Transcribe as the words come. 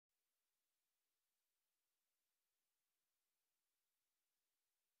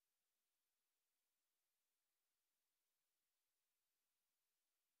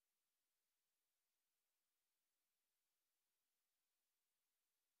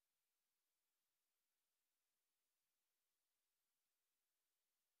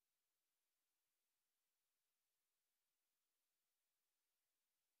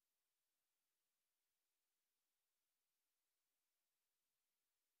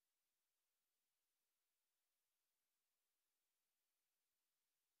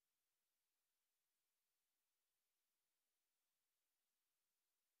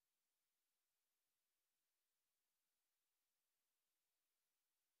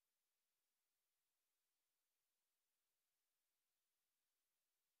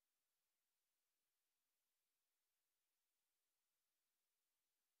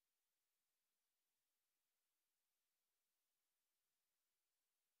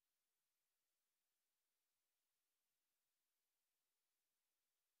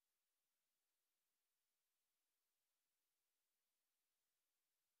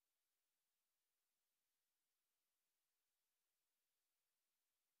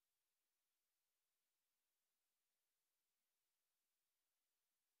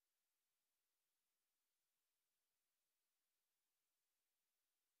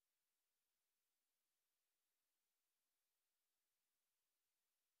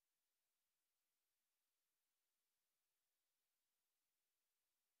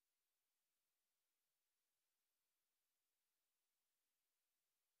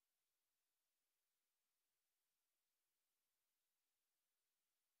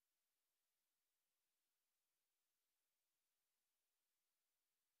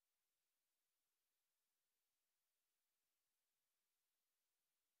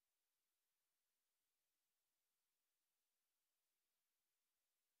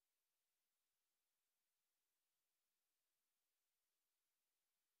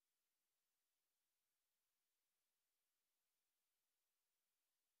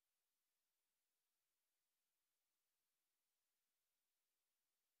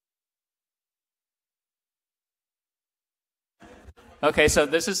Okay, so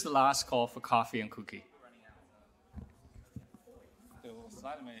this is the last call for coffee and cookie. 对，我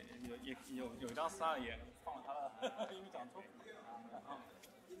slide 里面有一张 slide 也放了他的，因为讲脱。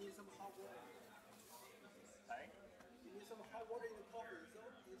You need some hot water. Sorry? You need some hot water in the coffee.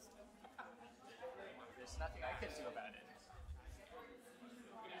 There's nothing I can do about it.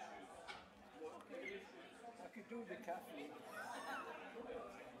 I could do the caffeine.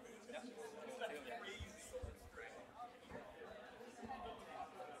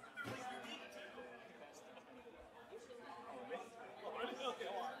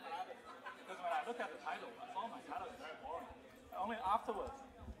 Look at the title. I saw my title is very boring. Only afterwards,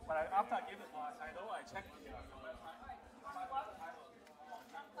 after I gave the title, I checked the title.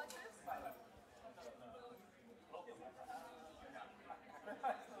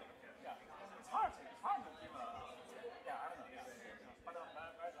 It's hard to give a, I don't know, but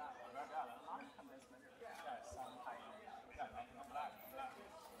very bad. Non-condensed, some high, not black.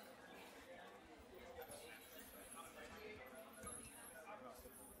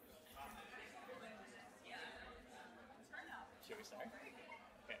 Should we start?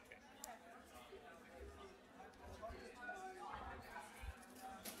 Okay.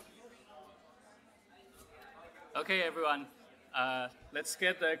 Okay, everyone. Let's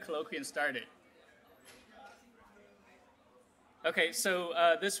get the colloquium started. Okay, so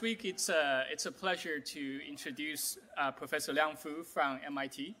this week it's a pleasure to introduce Professor Liang Fu from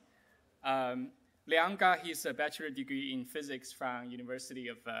MIT. Liang got his bachelor degree in physics from University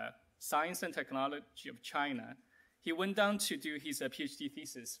of Science and Technology of China. He went down to do his PhD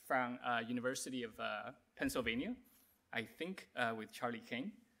thesis from University of Pennsylvania, I think with Charlie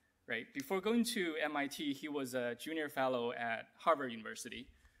King. Right. Before going to MIT, he was a junior fellow at Harvard University.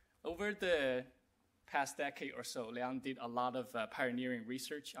 Over the past decade or so, Liang did a lot of pioneering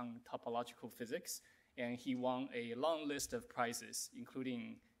research on topological physics, and he won a long list of prizes,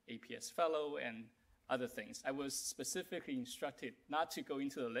 including APS Fellow and other things. I was specifically instructed not to go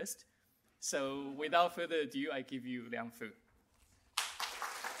into the list. So without further ado, I give you Liang Fu.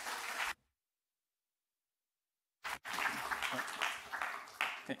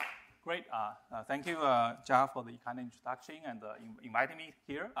 Okay, great. Thank you, Jia, for the kind introduction and inviting me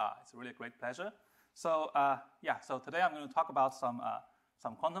here. It's a really great pleasure. So so today I'm going to talk about some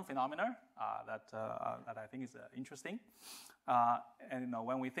quantum phenomena that I think is interesting. And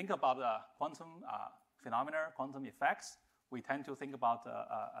when we think about quantum phenomena, quantum effects, we tend to think about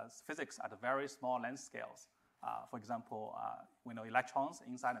physics at a very small length scales. For example, we know electrons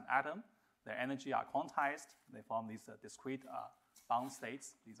inside an atom, their energy are quantized. They form these discrete bound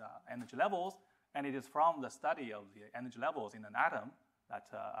states. These are energy levels. And it is from the study of the energy levels in an atom that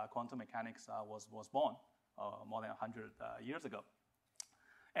quantum mechanics was born more than 100 years ago.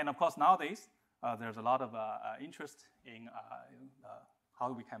 And of course, nowadays, there's a lot of interest in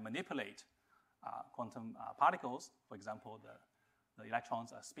how we can manipulate quantum particles. For example, the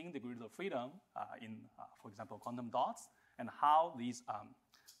electrons' spin degrees of freedom in, for example, quantum dots, and how these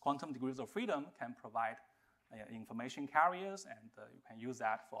quantum degrees of freedom can provide information carriers, and you can use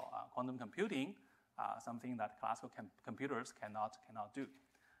that for quantum computing, something that classical computers cannot do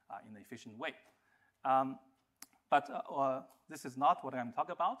in an efficient way. But this is not what I'm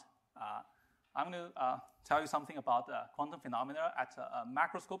talking about. I'm going to tell you something about quantum phenomena at a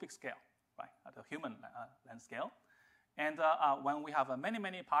macroscopic scale, right, at a human length scale. And when we have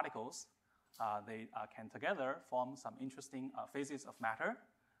many particles, they can together form some interesting phases of matter,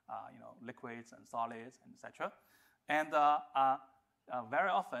 liquids and solids, etc. And very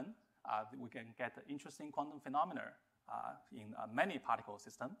often, we can get interesting quantum phenomena in many particle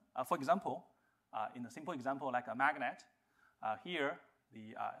systems. For example, in a simple example like a magnet, here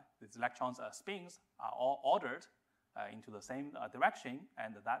these electrons' spins are all ordered into the same direction,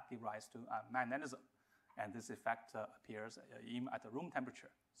 and that gives rise to magnetism. And this effect appears even at the room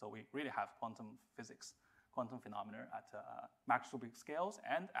temperature. So we really have quantum physics, quantum phenomena at macroscopic scales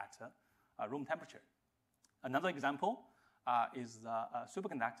and at room temperature. Another example is a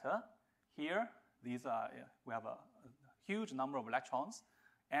superconductor. Here, we have a huge number of electrons,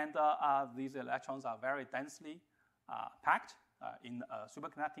 and these electrons are very densely packed in a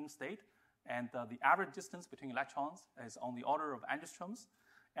superconducting state, and the average distance between electrons is on the order of angstroms,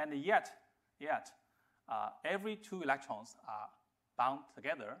 and yet every two electrons are bound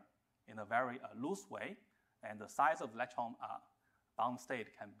together in a very loose way, and the size of electron bound state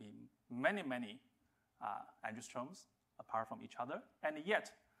can be many angstroms apart from each other, and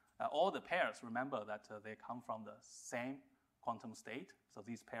yet all the pairs, remember that they come from the same quantum state, so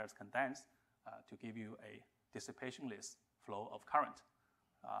these pairs condense to give you a dissipationless flow of current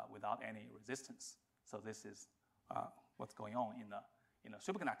without any resistance. So this is what's going on in a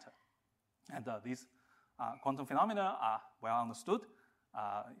superconductor. And these quantum phenomena are well understood.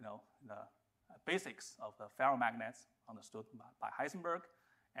 The basics of the ferromagnets understood by Heisenberg,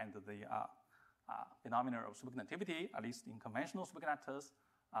 and the phenomena of superconductivity, at least in conventional superconductors,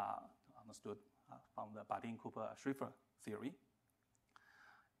 understood from the Bardeen-Cooper-Schrieffer theory.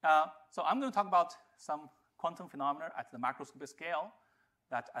 So I'm going to talk about some quantum phenomena at the microscopic scale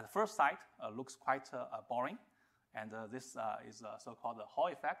that at first sight looks quite boring. And this is so-called the Hall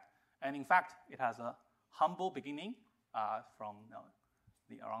effect. And in fact, it has a humble beginning from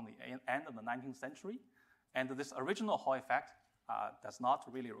around the end of the 19th century. And this original Hall effect does not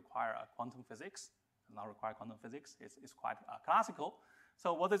really require quantum physics. It's quite classical.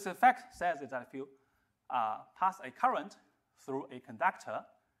 So what this effect says is that if you pass a current through a conductor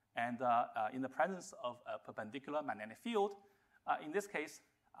and in the presence of a perpendicular magnetic field, in this case,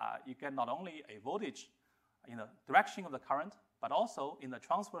 you get not only a voltage in the direction of the current, but also in the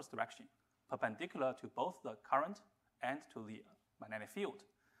transverse direction, perpendicular to both the current and to the magnetic field.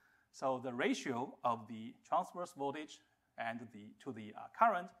 So the ratio of the transverse voltage and to the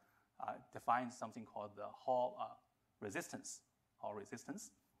current defines something called the Hall resistance.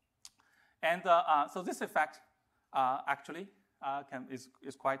 And so this effect actually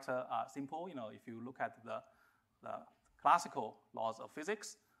is quite simple. If you look at the classical laws of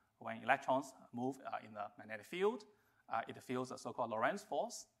physics, when electrons move in the magnetic field, it feels a so-called Lorentz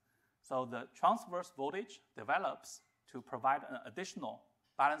force. So the transverse voltage develops to provide an additional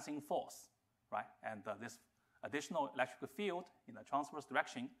balancing force, right? And this additional electrical field in the transverse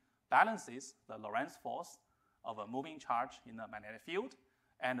direction balances the Lorentz force of a moving charge in the magnetic field.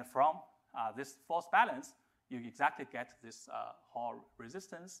 And from this force balance, you exactly get this Hall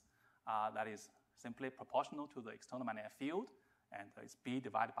resistance that is simply proportional to the external magnetic field, and it's B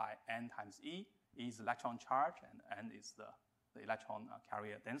divided by N times E. E is electron charge, and N is the electron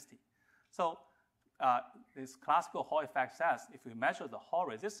carrier density. So this classical Hall effect says if we measure the Hall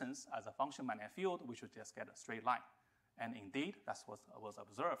resistance as a function of magnetic field, we should just get a straight line. And indeed, that's what was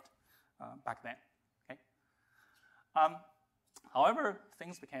observed back then. Okay. However,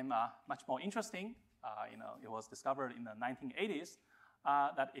 things became much more interesting. It was discovered in the 1980s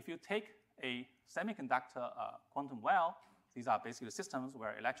that if you take a semiconductor quantum well, these are basically systems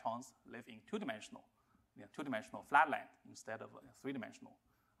where electrons live in two-dimensional flatland instead of a three-dimensional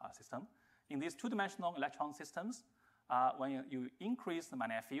system. In these two-dimensional electron systems, when you increase the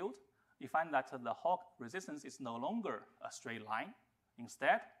magnetic field, you find that the Hall resistance is no longer a straight line.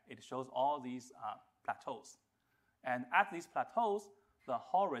 Instead, it shows all these plateaus. And at these plateaus, the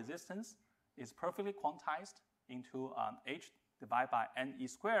Hall resistance is perfectly quantized into h divided by NE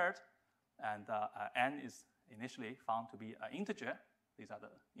squared, and N is initially found to be an integer. These are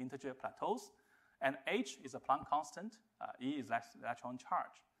the integer plateaus. And H is a Planck constant, E is electron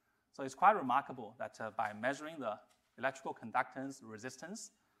charge. So it's quite remarkable that by measuring the electrical conductance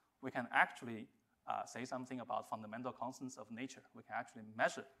resistance, we can actually say something about fundamental constants of nature. We can actually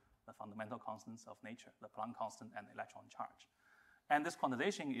measure the fundamental constants of nature, the Planck constant and electron charge. And this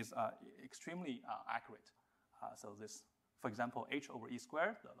quantization is extremely accurate. So this, for example, H over E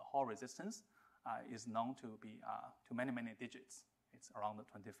squared, the Hall resistance, is known to be to many, many digits. It's around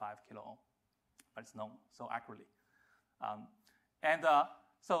 25 kilo ohm, but it's known so accurately.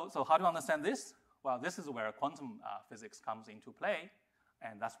 So how do you understand this? Well, this is where quantum physics comes into play,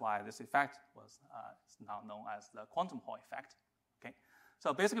 and that's why this effect is now known as the quantum Hall effect. Okay,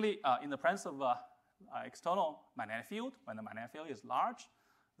 so basically, in the presence of external magnetic field, when the magnetic field is large,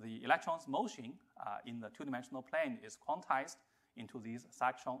 the electron's motion in the two-dimensional plane is quantized into these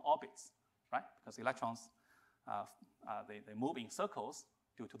cyclotron orbits, right? Because electrons they move in circles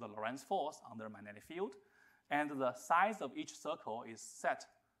due to the Lorentz force under the magnetic field, and the size of each circle is set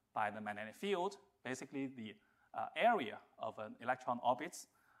by the magnetic field. Basically, the area of an electron orbits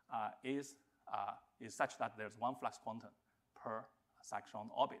is such that there's one flux quantum per cyclotron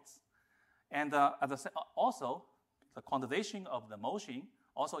orbits. And also, the quantization of the motion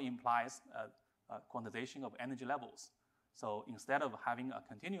also implies a quantization of energy levels. So instead of having a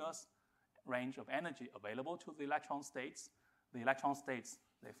continuous range of energy available to the electron states,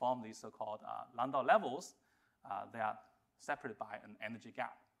 they form these so-called Landau levels. They are separated by an energy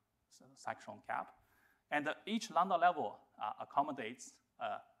gap, so cyclotron gap. And each Landau level accommodates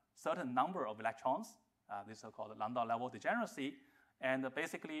a certain number of electrons, this so-called Landau level degeneracy. And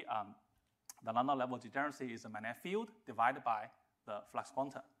basically, the Landau level degeneracy is a magnetic field divided by the flux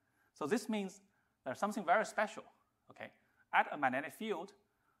quanta. So this means there's something very special. Okay, at a magnetic field,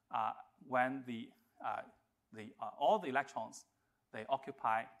 when all the electrons they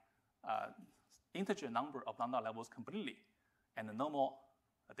occupy integer number of lambda levels completely, and no more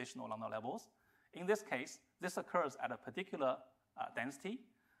additional lambda levels. In this case, this occurs at a particular density,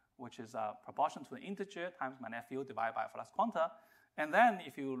 which is proportional to the integer times magnetic field divided by flux quanta. And then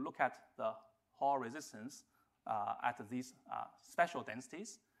if you look at the Hall resistance at these special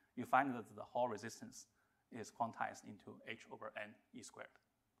densities, you find that the Hall resistance is quantized into h over n e squared.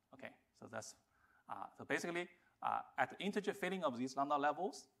 Okay, so that's so basically at the integer filling of these lambda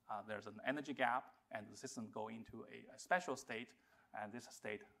levels, there's an energy gap, and the system go into a special state, and this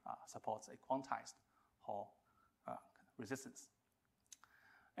state supports a quantized Hall resistance.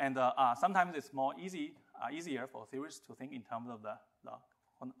 And sometimes it's more easier for theorists to think in terms of the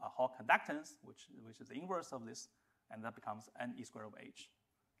Hall conductance, which is the inverse of this, and that becomes n e squared over h.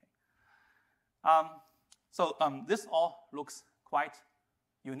 Okay. So this all looks quite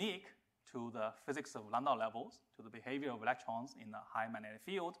unique to the physics of lambda levels, to the behavior of electrons in a high magnetic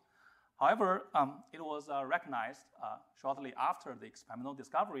field. However, it was recognized shortly after the experimental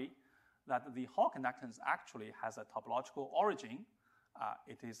discovery that the Hall conductance actually has a topological origin.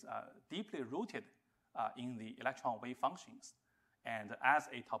 It is deeply rooted in the electron wave functions. And as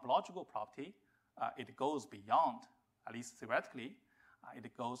a topological property, it goes beyond, at least theoretically,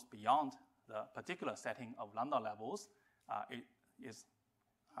 it goes beyond the particular setting of lambda levels. It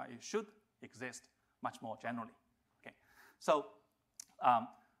should exist much more generally. Okay, so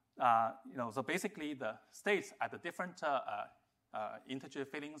so basically the states at the different integer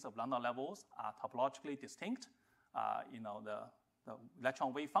fillings of lambda levels are topologically distinct. The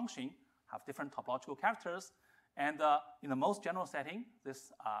electron wave function have different topological characters, and in the most general setting,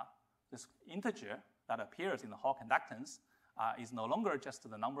 this integer that appears in the Hall conductance is no longer just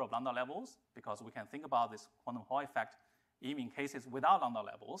the number of lambda levels, because we can think about this quantum Hall effect even in cases without lambda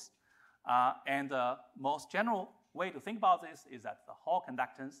levels. And the most general way to think about this is that the Hall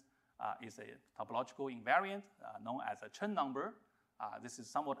conductance is a topological invariant known as a Chen number. This is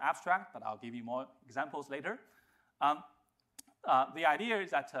somewhat abstract, but I'll give you more examples later. The idea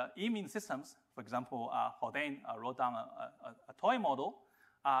is that even in systems, for example, Haldane wrote down a toy model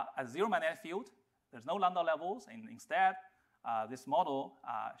at zero magnetic field. There's no lambda levels, and instead, this model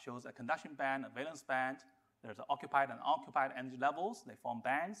shows a conduction band, a valence band. There's occupied and unoccupied energy levels. They form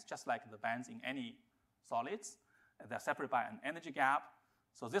bands, just like the bands in any solids. They're separated by an energy gap.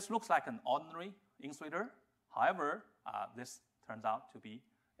 So this looks like an ordinary insulator. However, this turns out to be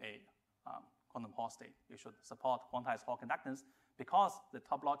a quantum Hall state. You should support quantized Hall conductance because the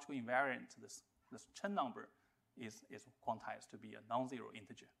topological invariant, this Chen number, is quantized to be a non-zero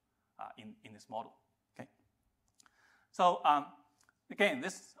integer in this model. Okay. So again,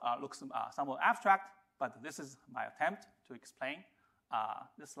 this looks somewhat abstract, but this is my attempt to explain.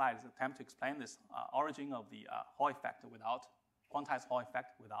 This slide is an attempt to explain this origin of the Hall effect without quantized Hall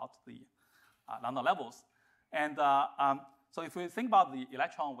effect without the lambda levels. And so if we think about the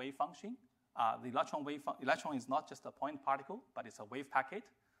electron wave function, the electron is not just a point particle, but it's a wave packet.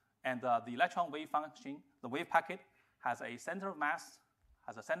 And the electron wave function, the wave packet has a center of mass,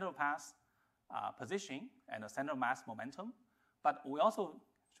 has a center of mass position and a center of mass momentum. But we also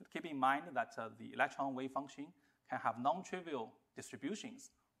should keep in mind that the electron wave function can have non-trivial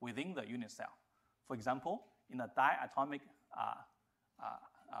distributions within the unit cell. For example, in a diatomic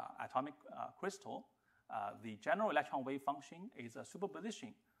atomic crystal, the general electron wave function is a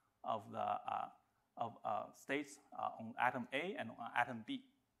superposition of the states on atom A and on atom B,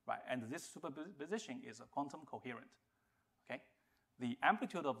 right? And this superposition is a quantum coherent. Okay, the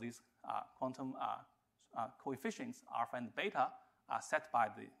amplitude of these quantum coefficients alpha and beta are set by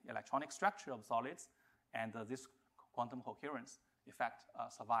the electronic structure of solids, and this quantum coherence effect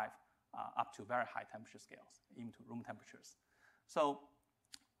survive up to very high temperature scales, even to room temperatures. So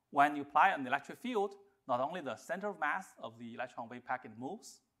when you apply an electric field, not only the center of mass of the electron wave packet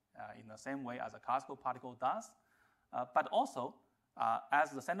moves in the same way as a classical particle does, but also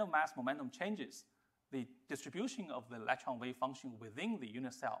as the center of mass momentum changes, the distribution of the electron wave function within the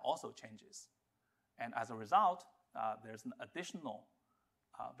unit cell also changes. And as a result, there's an additional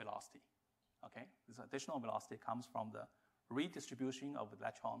velocity. Okay, this additional velocity comes from the redistribution of the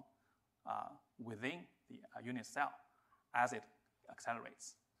electron within the unit cell as it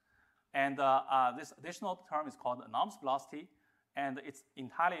accelerates. And this additional term is called anomalous velocity, and it's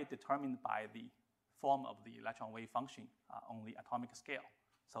entirely determined by the form of the electron wave function on the atomic scale.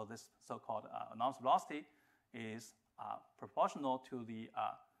 So this so-called anomalous velocity is proportional to the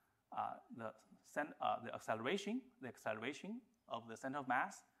acceleration of the center of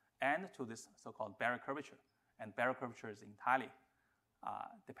mass, and to this so-called barrier curvature. And barrier curvature is entirely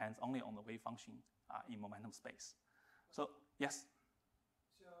depends only on the wave function in momentum space. So yes.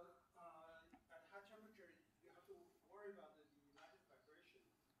 So at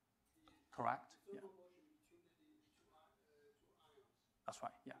Correct. Yeah. Thermal motion between the two ions. That's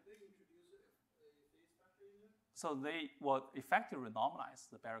right. Yeah. Did they introduce a phase factor in there? So they will effectively normalize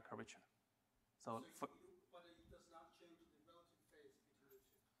the barrier curvature. So But it does not change the relative phase between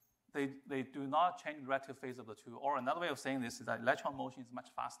the two. they do not change the relative phase of the two. Or another way of saying this is that electron motion is much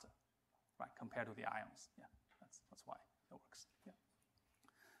faster, right, compared to the ions. Yeah, that's why it works. Yeah.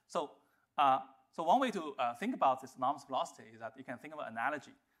 So one way to think about this anomalous velocity is that you can think of an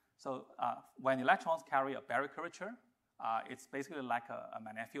analogy. So when electrons carry a barrier curvature, it's basically like a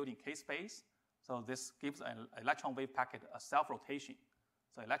magnetic field in K-space. So this gives an electron wave packet a self-rotation.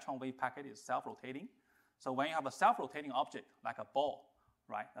 So electron wave packet is self-rotating. So when you have a self-rotating object, like a ball,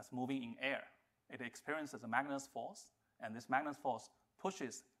 right, that's moving in air, it experiences a magnetic force, and this magnetic force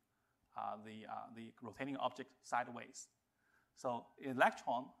pushes the rotating object sideways. So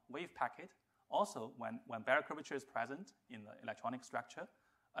electron wave packet also, when barrier curvature is present in the electronic structure,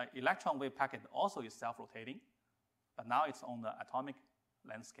 electron wave packet also is self-rotating, but now it's on the atomic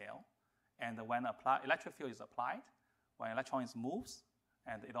length scale. And when electric field is applied, when electron moves,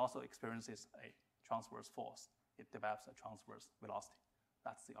 and it also experiences a transverse force, it develops a transverse velocity.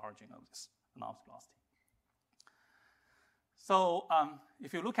 That's the origin of this anomalous velocity. So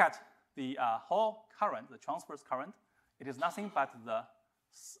if you look at the Hall current, the transverse current, it is nothing but the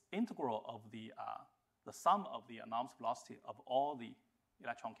integral of the sum of the anomalous velocity of all the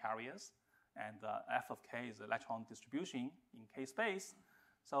electron carriers, and f of k is the electron distribution in k space.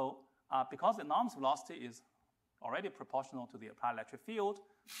 So because the anomalous velocity is already proportional to the applied electric field,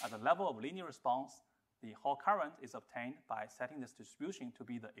 at the level of linear response, the Hall current is obtained by setting this distribution to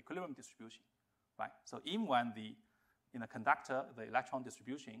be the equilibrium distribution, right? So even when in a conductor, the electron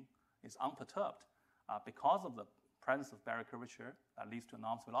distribution is unperturbed, because of the presence of barrier curvature that leads to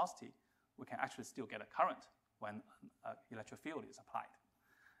anomalous velocity, we can actually still get a current when electric field is applied.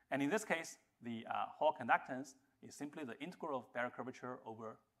 And in this case, the Hall conductance is simply the integral of barrier curvature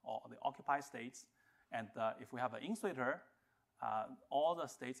over all the occupied states. And if we have an insulator, all the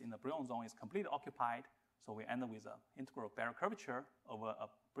states in the Brillouin zone is completely occupied, so we end up with an integral of barrier curvature over a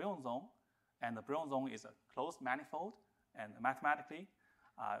Brillouin zone. And the Brillouin zone is a closed manifold, and mathematically,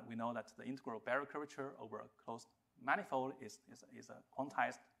 we know that the integral of barrier curvature over a closed manifold is a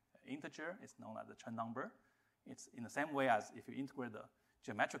quantized integer. It's known as the Chen number. It's in the same way as if you integrate the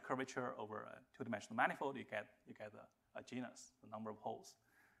geometric curvature over a two-dimensional manifold, you get a genus, the number of holes.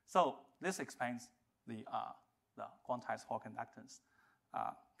 So this explains the quantized Hall conductance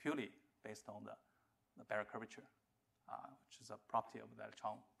purely based on the barrier curvature, which is a property of the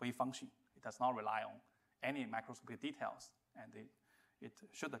electron wave function. It does not rely on any microscopic details, and it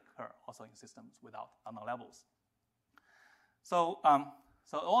should occur also in systems without unknown levels. So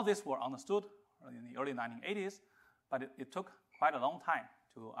all this were understood in the early 1980s, but it took quite a long time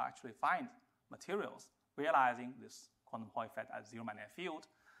to actually find materials realizing this quantum Hall effect as zero magnetic field,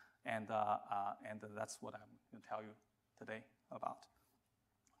 and that's what I'm going to tell you today about.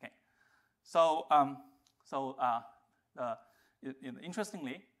 Okay, so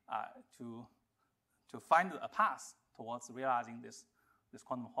interestingly, to find a path towards realizing this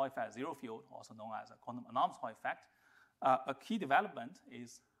quantum Hall effect zero field, also known as a quantum anomalous Hall effect, a key development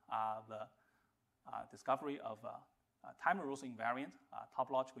is the discovery of time reversal invariant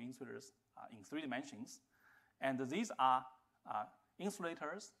topological insulators in 3 dimensions. And these are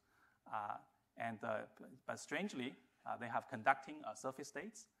insulators, but strangely, they have conducting surface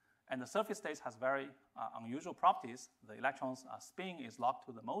states. And the surface states has very unusual properties. The electron's spin is locked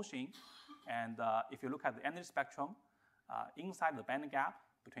to the motion. And if you look at the energy spectrum, inside the band gap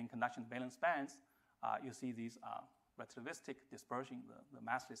between conduction and valence bands, you see these relativistic dispersion, the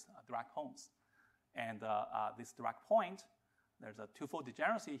massless Dirac cones. And this Dirac point, there's a twofold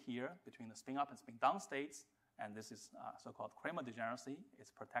degeneracy here between the spin up and spin down states, and this is so-called Kramer degeneracy.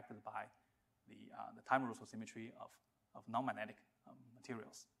 It's protected by the time reversal symmetry of non-magnetic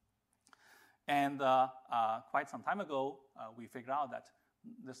materials. And quite some time ago, we figured out that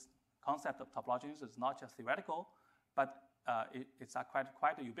this concept of topological is not just theoretical, but it's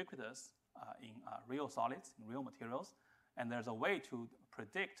quite ubiquitous in real solids, in real materials. And there's a way to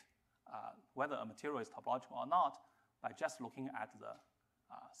predict whether a material is topological or not by just looking at the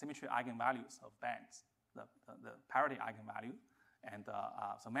symmetry eigenvalues of bands, the parity eigenvalue. And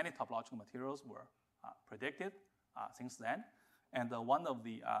so many topological materials were predicted since then. And one of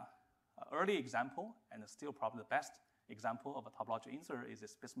the early example, and still probably the best example of a topological insulator is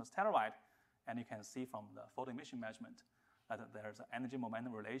this bismuth telluride. And you can see from the photo emission measurement that there's an energy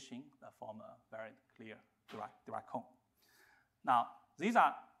momentum relation that form a very clear Dirac cone. Now, these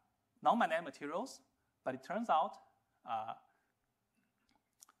are non-magnetic materials, but it turns out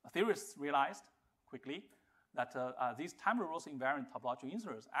theorists realized quickly that these time reversal invariant topological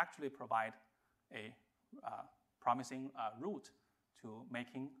insulators actually provide a promising route to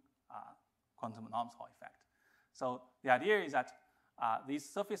making quantum anomalous Hall effect. So the idea is that these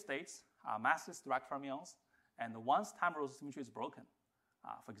surface states are massless direct fermions, and once time reversal symmetry is broken,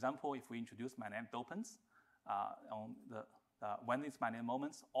 for example, if we introduce magnetic dopants when these magnetic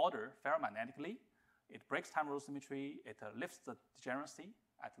moments order ferromagnetically, it breaks time reversal symmetry, it lifts the degeneracy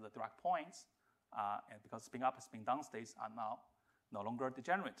at the direct points, and because spin up and spin down states are now no longer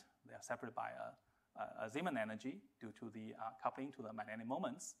degenerate. They are separated by a Zeeman energy due to the coupling to the magnetic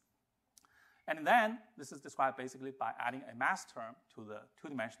moments. And then this is described basically by adding a mass term to the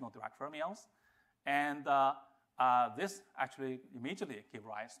two-dimensional direct fermions. And this actually immediately gives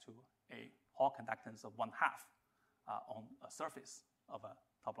rise to a Hall conductance of 1/2 on a surface of a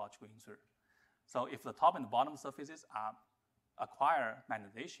topological insulator. So if the top and the bottom surfaces acquire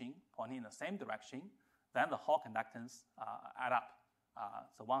magnetization pointing in the same direction, then the Hall conductance add up.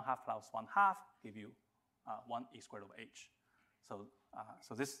 So 1/2 plus 1/2 give you 1 e squared over h. So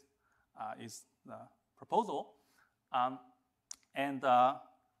this is the proposal. And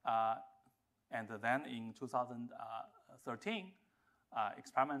then in 2013,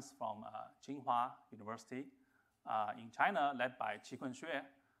 experiments from Tsinghua University in China, led by Qikun Xue,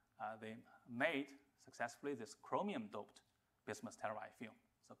 they made successfully this chromium-doped bismuth telluride film.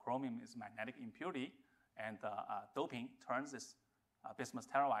 So chromium is magnetic impurity, and doping turns this bismuth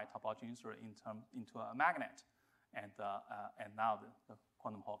telluride topological insulator into a magnet. And now the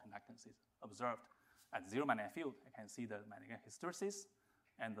quantum Hall conductance is observed at zero magnetic field. You can see the magnetic hysteresis,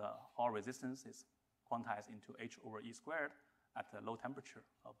 and the Hall resistance is quantized into h over e squared at a low temperature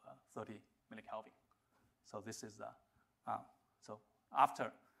of 30 millikelvin. So this is so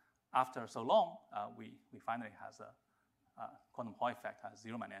after so long, we finally has a quantum Hall effect at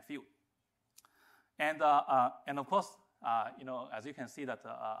zero magnetic field. And of course, as you can see that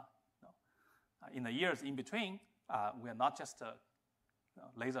in the years in between, we are not just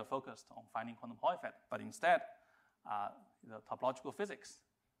laser focused on finding quantum Hall effect, but instead, the topological physics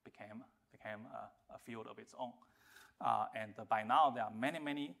became a field of its own. And by now, there are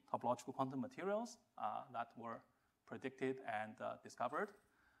many topological quantum materials that were predicted and discovered.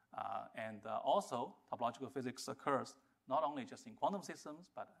 And also, topological physics occurs not only just in quantum systems,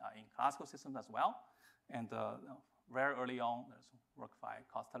 but in classical systems as well. And very early on, there's work by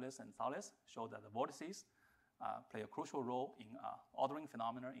Kostelis and Salis showed that the vortices play a crucial role in ordering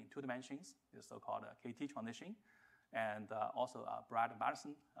phenomena in 2 dimensions, the so-called KT transition. And also Brad and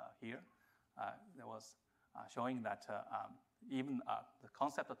Madison here, there was showing that even the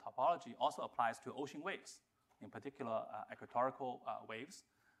concept of topology also applies to ocean waves, in particular equatorial waves.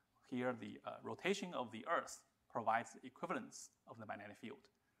 Here, the rotation of the Earth provides the equivalence of the magnetic field.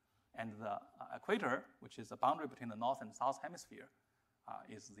 And the equator, which is the boundary between the north and south hemisphere,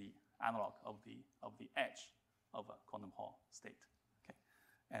 is the analog of the edge of a quantum Hall state. Okay,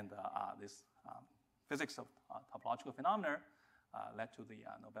 and this physics of topological phenomena led to the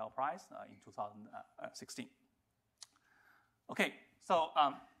Nobel Prize in 2016. Okay, so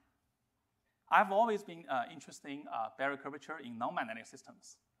I've always been interested in barrier curvature in non-magnetic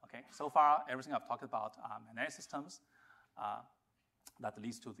systems. Okay, so far everything I've talked about are magnetic systems that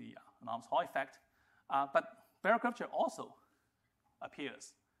leads to the anomalous Hall effect. But barrier curvature also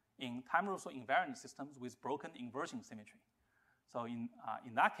appears in time reversal invariant systems with broken inversion symmetry. So in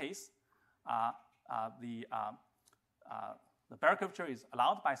that case, the barrier curvature is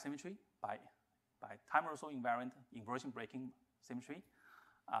allowed by symmetry, by time reversal invariant inversion breaking symmetry,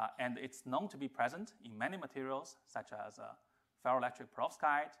 and it's known to be present in many materials such as ferroelectric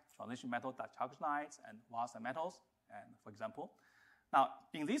perovskite, transition metal dichalcogenides, and wires and metals, and for example. Now,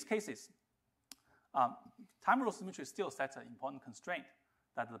 in these cases, time reversal symmetry still sets an important constraint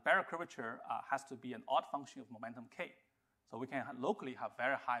that the barrier curvature has to be an odd function of momentum k. So we can locally have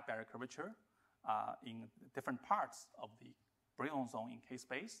very high barrier curvature in different parts of the Brillouin zone in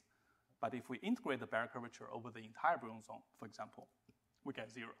k-space. But if we integrate the barrier curvature over the entire Brillouin zone, for example, we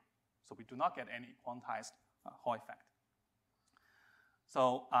get 0. So we do not get any quantized Hall effect.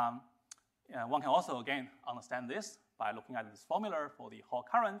 So one can also, again, understand this by looking at this formula for the Hall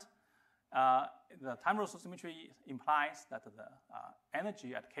current. The time reversal symmetry implies that the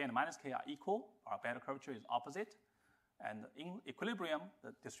energy at k and minus k are equal. Our barrier curvature is opposite. And in equilibrium,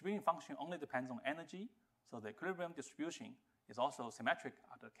 the distributing function only depends on energy. So the equilibrium distribution is also symmetric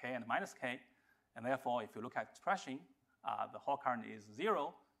at k and minus k. And therefore, if you look at expression, the Hall current is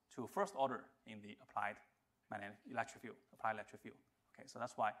 0 to first order in the applied magnetic electric field, Okay, so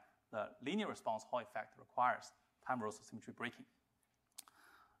that's why the linear response Hall effect requires time reversal symmetry breaking.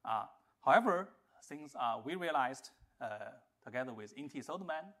 However, since we realized, together with Inti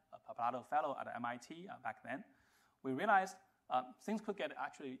Soderman, a Pappalardo fellow at MIT back then, we realized things could get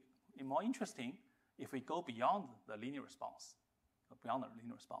actually more interesting if we go beyond the linear response,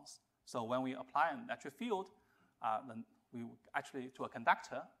 So when we apply an electric field, then we actually, to a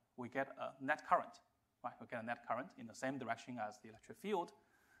conductor, we get a net current, right? We get a net current in the same direction as the electric field.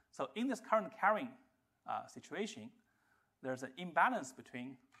 So in this current carrying situation, there's an imbalance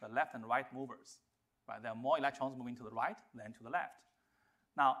between the left and right movers, right? There are more electrons moving to the right than to the left.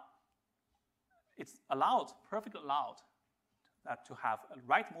 Now, it's allowed, perfectly allowed, to have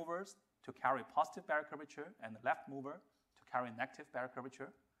right movers to carry positive barrier curvature and the left mover to carry negative barrier curvature.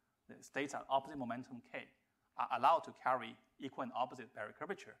 The states at opposite momentum K are allowed to carry equal and opposite barrier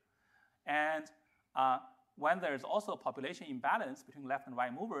curvature. And when there's also a population imbalance between left and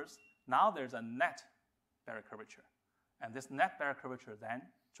right movers, now there's a net barrier curvature. And this net barrier curvature then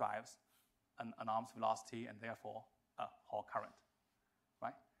drives an anomalous velocity and therefore a Hall current,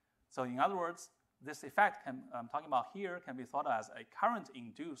 right? So in other words, this effect I'm talking about here can be thought of as a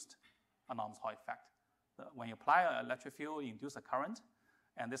current-induced anomalous Hall effect. When you apply an electric field, you induce a current,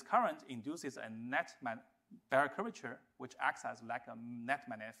 and this current induces a net barrier curvature, which acts as like a net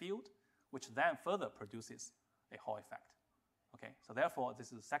magnetic field, which then further produces a Hall effect. Okay, so therefore,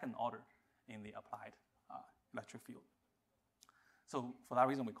 this is the second order in the applied electric field. So for that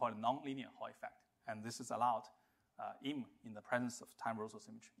reason, we call it nonlinear Hall effect, and this is allowed in the presence of time-Roseau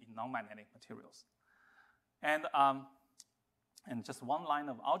symmetry in non-magnetic materials. And just one line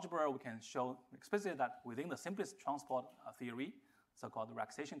of algebra, we can show explicitly that within the simplest transport theory, so-called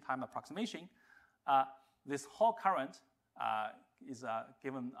relaxation time approximation, this Hall current is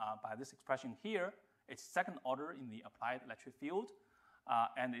given by this expression here. It's second order in the applied electric field,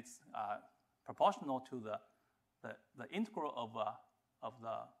 and it's proportional to the integral of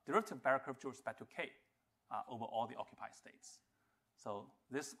the derivative barrier curvature with respect to K over all the occupied states. So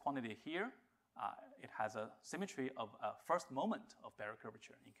this quantity here, it has a symmetry of a first moment of barrier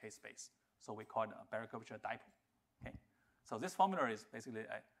curvature in K space. So we call it a barrier curvature dipole. Okay? So this formula is basically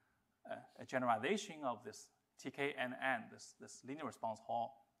a generalization of this TKNN, this linear response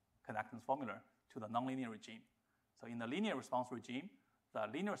Hall conductance formula, to the nonlinear regime. So in the linear response regime, the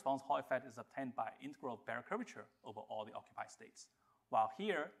linear response Hall effect is obtained by integral of barrier curvature over all the occupied states. While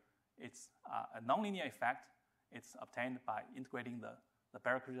here, it's a nonlinear effect. It's obtained by integrating the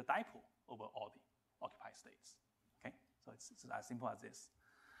barrier curvature dipole over all the occupied states. Okay, so it's as simple as this.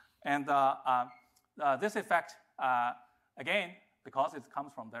 And this effect, again, because it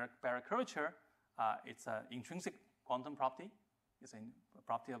comes from barrier curvature, it's an intrinsic quantum property. It's a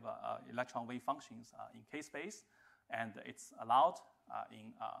property of electron wave functions in K space, and it's allowed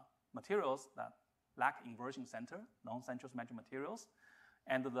in materials that lack inversion center, non-centrosymmetric materials.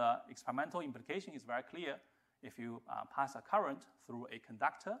 And the experimental implication is very clear. If you pass a current through a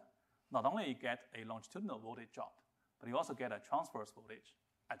conductor, not only you get a longitudinal voltage drop, but you also get a transverse voltage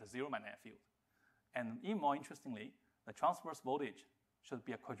at the zero magnetic field. And even more interestingly, the transverse voltage should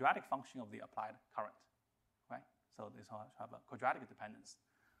be a quadratic function of the applied current, right? So this have a quadratic dependence.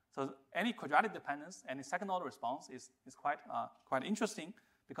 So any quadratic dependence, any second-order response is quite interesting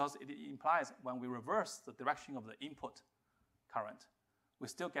because it implies when we reverse the direction of the input current, we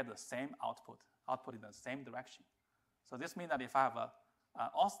still get the same output in the same direction. So this means that if I have an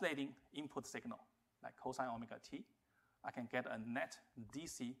oscillating input signal, like cosine omega t, I can get a net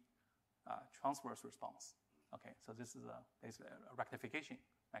DC transverse response. Okay, so this is basically a rectification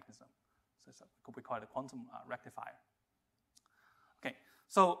mechanism. So we call it a quantum rectifier. Okay,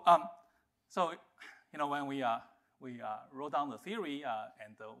 so when we wrote down the theory,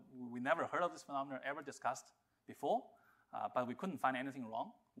 and we never heard of this phenomenon ever discussed before, but we couldn't find anything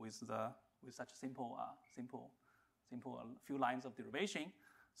wrong with such a simple few lines of derivation.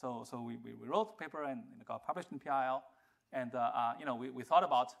 So we wrote the paper and it got published in PIL, and we thought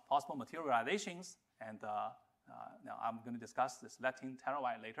about possible materializations, and now I'm going to discuss this Latin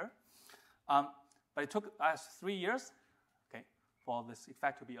terabyte later. But it took us 3 years, okay, for this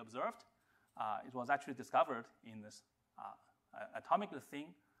effect to be observed. It was actually discovered in this atomically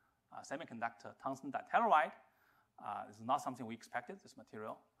thin semiconductor tungsten ditelluride. This is not something we expected, this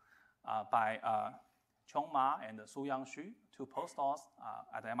material, by Chong Ma and Su-Yang Xu, two postdocs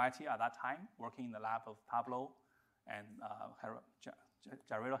at MIT at that time, working in the lab of Pablo and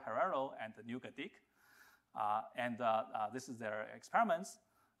Jarrero Herrero and Nuga Dick. This is their experiments.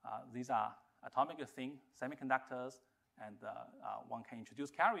 These are atomically thin semiconductors, and one can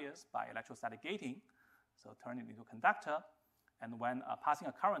introduce carriers by electrostatic gating, so turn it into a conductor. And when passing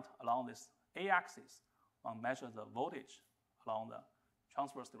a current along this A-axis, one measures the voltage along the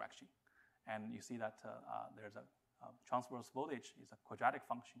transverse direction. And you see that there's a transverse voltage is a quadratic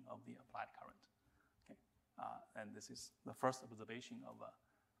function of the applied current. Okay? And this is the first observation of a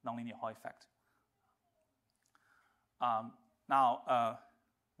nonlinear Hall effect. Now,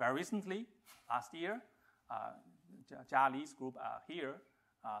 very recently, last year, Jia Li's group here,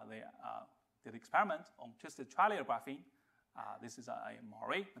 they did experiment on twisted trilayer graphene. This is a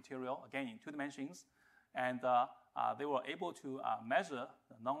moire material, again in 2 dimensions. And they were able to measure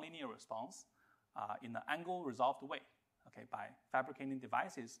the nonlinear response in an angle-resolved way, okay, by fabricating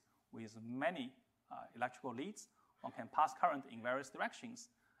devices with many electrical leads. One can pass current in various directions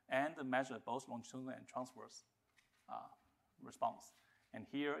and measure both longitudinal and transverse response. And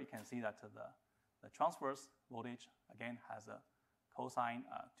here you can see that the transverse voltage, again, has a cosine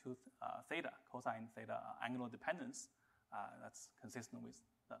theta angular dependence that's consistent with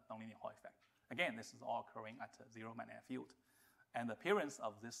the nonlinear Hall effect. Again, this is all occurring at 0 magnetic field. And the appearance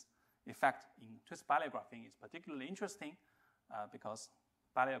of this effect in twisted bilayer graphene is particularly interesting because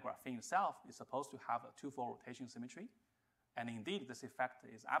bilayer graphene itself is supposed to have a 2-fold rotation symmetry. And indeed, this effect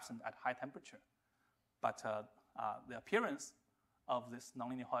is absent at high temperature. But the appearance of this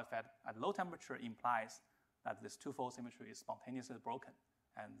nonlinear Hall effect at low temperature implies that this 2-fold symmetry is spontaneously broken.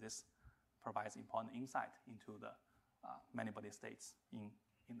 And this provides important insight into the many-body states in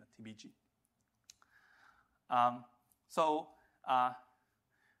the TBG.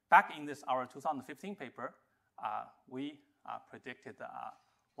 Back in our 2015 paper, we predicted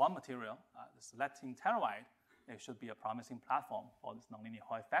one material, this lattice telluride, it should be a promising platform for this nonlinear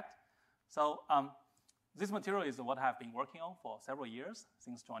Hall effect. So this material is what I've been working on for several years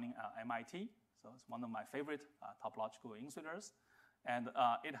since joining MIT. So it's one of my favorite topological insulators. And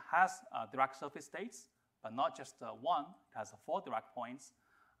it has direct surface states, but not just one. It has 4 direct points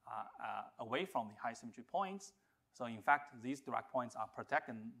away from the high symmetry points. So in fact, these direct points are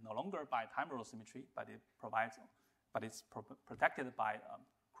protected no longer by time roll symmetry, but it's protected by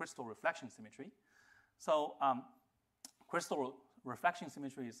crystal reflection symmetry. So crystal reflection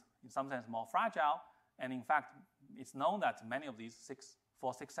symmetry is in some sense more fragile. And in fact, it's known that many of these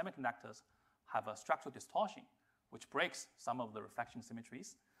 4-6 semiconductors have a structural distortion, which breaks some of the reflection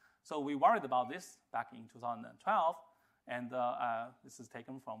symmetries. So we worried about this back in 2012. And this is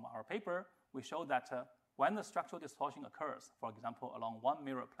taken from our paper. We showed that when the structural distortion occurs, for example, along one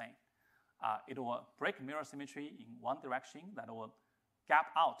mirror plane, it will break mirror symmetry in one direction that will gap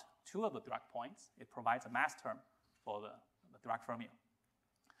out 2 of the direct points. It provides a mass term for the Dirac fermion.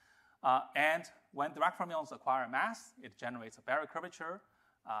 And when Dirac fermions acquire mass, it generates a barrier curvature.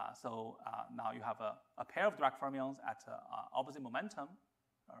 So now you have a pair of Dirac fermions at opposite momentum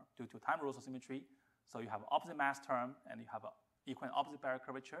due to time rules of symmetry. So you have opposite mass term, and you have an equal and opposite barrier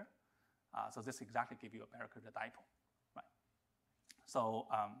curvature. So this exactly gives you a barrier curvature dipole, right? So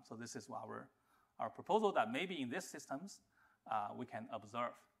this is our proposal that maybe in these systems we can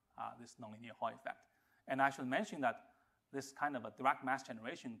observe this nonlinear Hall effect. And I should mention that this kind of a Dirac mass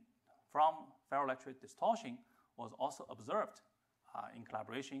generation from ferroelectric distortion was also observed in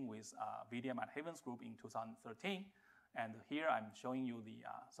collaboration with VDM at Haven's group in 2013. And here I'm showing you the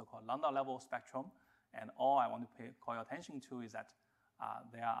so-called lambda level spectrum. And all I want to call your attention to is that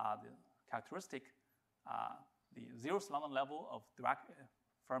there are the characteristic, the 0th lambda level of Dirac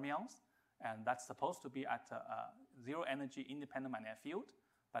fermions, and that's supposed to be at a 0 energy independent magnetic field.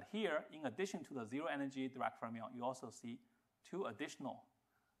 But here, in addition to the 0 energy Dirac fermion, you also see 2 additional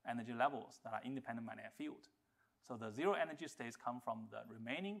energy levels that are independent magnetic field. So the 0 energy states come from the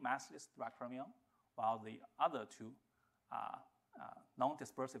remaining massless Dirac fermion, while the other 2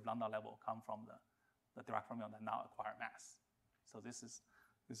 non-dispersive lambda level come from the Dirac fermion that now acquire mass. So this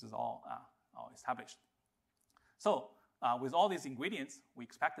is all established. So with all these ingredients, we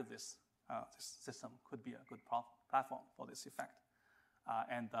expected this system could be a good platform for this effect.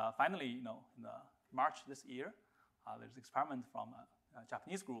 And finally, in March this year, there's an experiment from a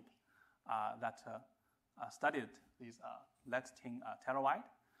Japanese group that studied these lead-tin telluride.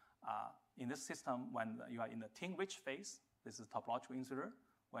 In this system, when you are in the tin-rich phase, this is topological insulator.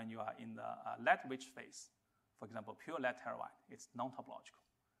 When you are in the lead-rich phase, for example, pure lead telluride, it's non-topological.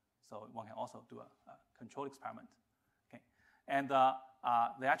 So one can also do a controlled experiment. Okay, and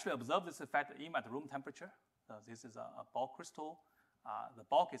they actually observed this effect even at room temperature. So this is a bulk crystal. The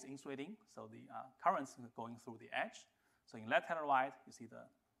bulk is insulating, so the currents going through the edge. So in lead telluride, you see the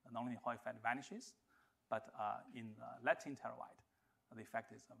nonlinear Hall effect vanishes. But in lead-tin telluride, the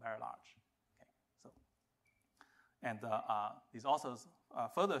effect is very large. Okay, so, and these also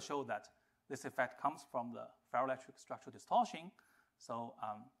further show that this effect comes from the ferroelectric structural distortion. So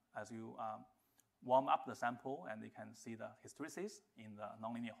as you warm up the sample, and you can see the hysteresis in the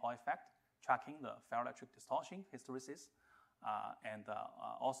nonlinear Hall effect, tracking the ferroelectric distortion hysteresis, and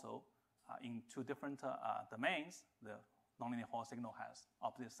also in two different domains, the nonlinear Hall signal has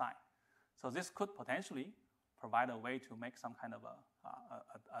opposite sign. So this could potentially provide a way to make some kind of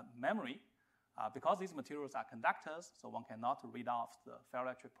a memory. Because these materials are conductors, so one cannot read off the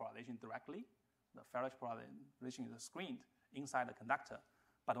ferroelectric polarization directly. The ferroelectric polarization is screened inside the conductor,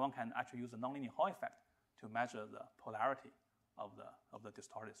 but one can actually use the nonlinear Hall effect to measure the polarity of the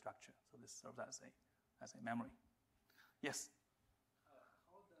distorted structure. So this serves as a memory. Yes?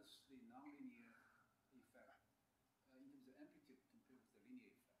 How does the nonlinear effect in terms of amplitude compare with the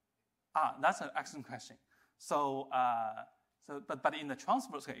linear effect? That's an excellent question. So, but in the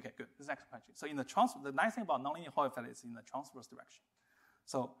transverse, okay, good. This is an excellent question. So in the nice thing about nonlinear Hall effect is in the transverse direction.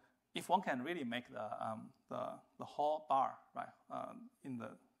 So if one can really make the Hall bar, right, in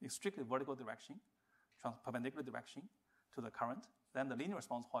the strictly vertical direction, perpendicular direction to the current, then the linear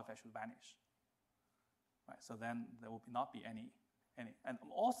response Hall effect should vanish. Right, so then there will not be any, and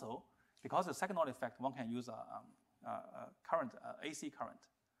also because the second order effect, one can use a current, AC current.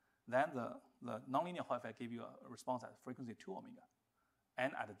 Then the nonlinear Hall effect give you a response at frequency 2 omega,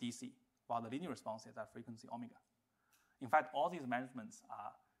 and at the DC, while the linear response is at frequency omega. In fact, all these measurements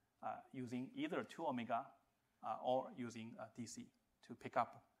are using either 2 omega or using DC to pick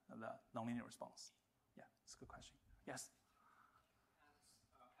up the nonlinear response. Yeah, that's a good question. Yes?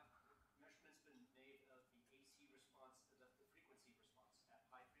 Have measurements been made of the AC response to the frequency response at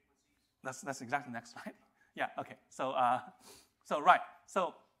high frequencies? That's exactly the next slide. Yeah, okay. So, right.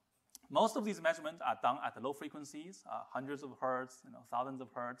 So most of these measurements are done at the low frequencies, hundreds of hertz, thousands of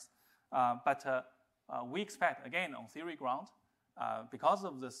hertz. But we expect, again, on theory ground, because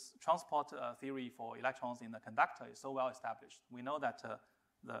of this transport theory for electrons in the conductor is so well established, we know that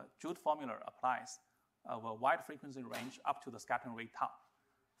the Joule formula applies of a wide frequency range up to the scattering rate tau.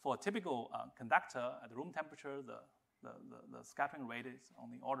 For a typical conductor at room temperature, the scattering rate is on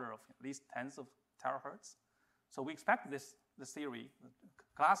the order of at least tens of terahertz. So we expect this theory,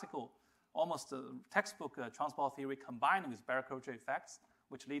 classical, almost textbook transport theory combined with Bayer-Kircher effects,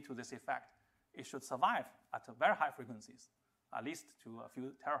 which lead to this effect, it should survive at very high frequencies, at least to a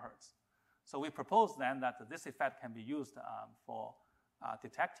few terahertz. So we propose then that this effect can be used for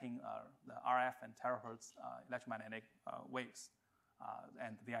detecting the RF and terahertz electromagnetic waves.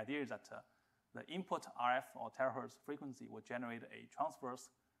 And the idea is that the input RF or terahertz frequency will generate a transverse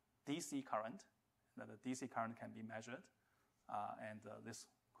DC current, that the DC current can be measured. And this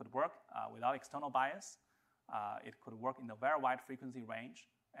could work without external bias. It could work in a very wide frequency range,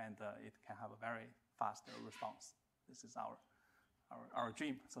 and it can have a very fast response. This is our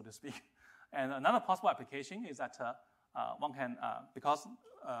dream, so to speak. And another possible application is that one can, because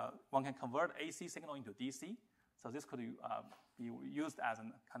one can convert AC signal into DC, so this could be used as a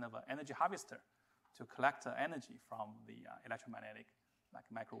kind of an energy harvester to collect energy from the electromagnetic, like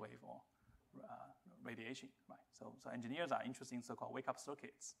microwave or radiation, right? So engineers are interested in so-called wake-up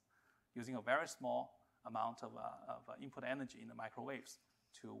circuits, using a very small amount of input energy in the microwaves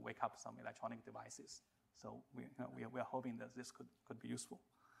to wake up some electronic devices. So we are hoping that this could be useful.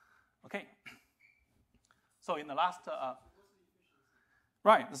 Okay. So in the last,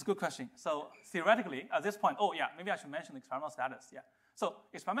 right, that's a good question. So theoretically, at this point, maybe I should mention the experimental status. Yeah. So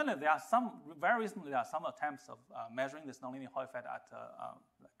experimentally, very recently, there are some attempts of measuring this nonlinear Hall effect at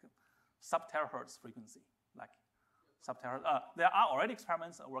like sub-terahertz frequency, like sub-terahertz. There are already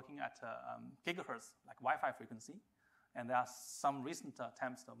experiments working at gigahertz, like Wi-Fi frequency, and there are some recent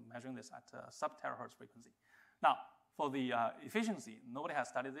attempts of measuring this at sub-terahertz frequency. Now, for the efficiency, nobody has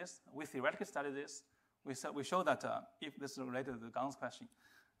studied this. We theoretically studied this. We show that if this is related to the Gang's question,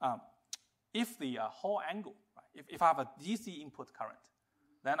 if the Hall angle, right, if I have a DC input current,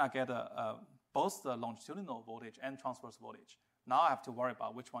 then I get both the longitudinal voltage and transverse voltage. Now I have to worry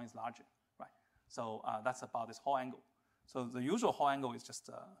about which one is larger, right? So that's about this Hall angle. So the usual Hall angle is just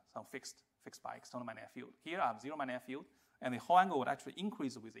some fixed by external magnetic field. Here I have zero magnetic field, and the Hall angle would actually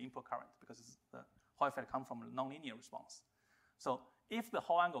increase with the input current because the Hall effect comes from a nonlinear response. So if the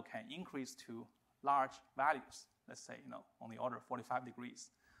Hall angle can increase to large values, let's say on the order of 45 degrees,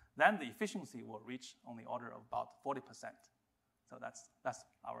 then the efficiency will reach on the order of about 40%. So that's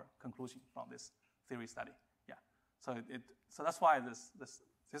our conclusion from this theory study. Yeah. So that's why this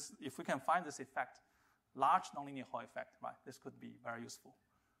if we can find this effect, large nonlinear Hall effect, right? This could be very useful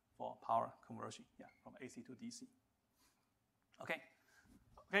for power conversion, from AC to DC. Okay.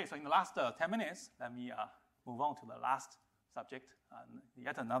 So in the last 10 minutes, let me move on to the last subject,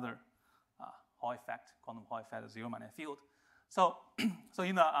 yet another Hall effect, quantum Hall effect, zero magnetic field. So, so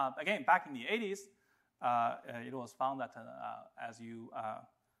again, back in the 80s, it was found that as you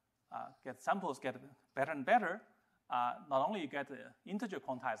get samples get better and better, not only you get integer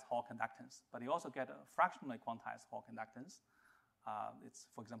quantized Hall conductance, but you also get a fractionally quantized Hall conductance. It's,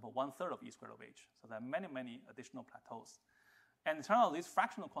 for example, 1/3 of E squared of H. So there are many, many additional plateaus. And it turns out these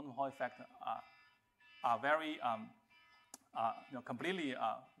fractional quantum Hall effects are very, completely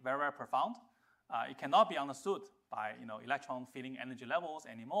very, very profound. It cannot be understood by electron filling energy levels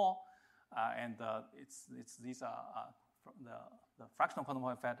anymore, and it's these the fractional quantum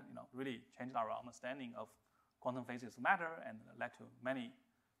Hall effect really changed our understanding of quantum physics of matter and led to many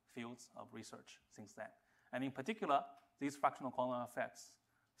fields of research since then. And in particular, these fractional quantum effects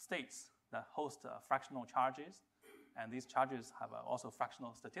states that host fractional charges, and these charges have also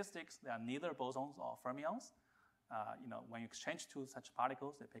fractional statistics. They are neither bosons or fermions. When you exchange two such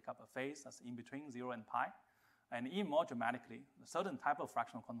particles, they pick up a phase that's in between 0 and pi. And even more dramatically, a certain type of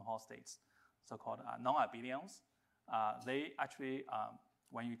fractional quantum Hall states, so-called non-abelians, they actually,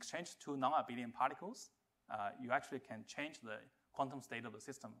 when you exchange two non-abelian particles, you actually can change the quantum state of the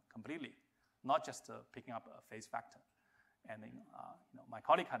system completely, not just picking up a phase factor. And my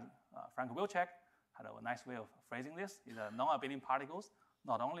colleague Frank Wilczek had a nice way of phrasing this. The non-abelian particles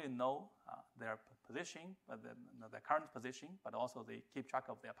not only know their position, but their current position, but also they keep track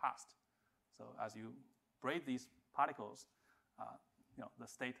of their past. So as you braid these particles, the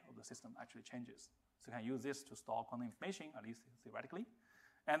state of the system actually changes. So you can use this to store quantum information, at least theoretically.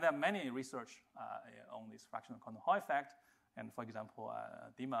 And there are many research on this fractional quantum Hall effect. And for example,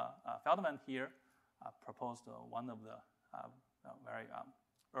 Dima Feldman here proposed one of the very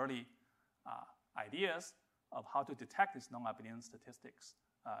early ideas of how to detect these non-abelian statistics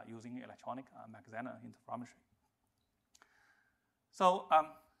using electronic Mach-Zehner interferometry. So,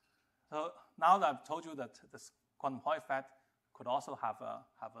 so now that I've told you that this quantum Hall effect could also have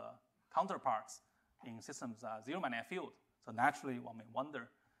counterparts in systems zero-Mannheim field, so naturally one may wonder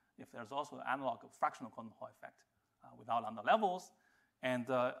if there's also an analog of fractional quantum Hall effect without lambda levels. And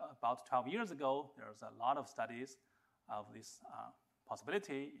about 12 years ago, there was a lot of studies of this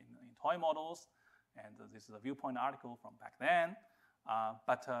possibility in toy models, and this is a Viewpoint article from back then.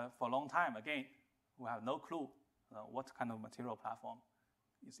 But for a long time, again, we have no clue what kind of material platform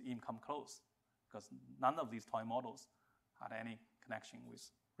is even come close, because none of these toy models had any connection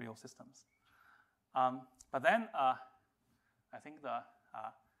with real systems. But then I think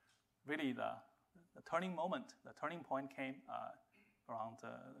really the turning point came around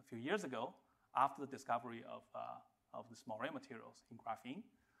a few years ago after the discovery of these moire materials in graphene.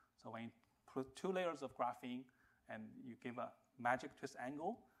 So when you put 2 layers of graphene and you give a magic twist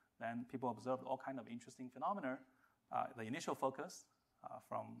angle, then people observed all kinds of interesting phenomena. The initial focus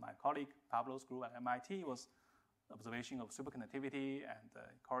from my colleague Pablo's group at MIT was observation of superconductivity and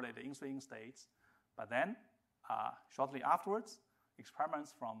correlated insulating states. But then, shortly afterwards,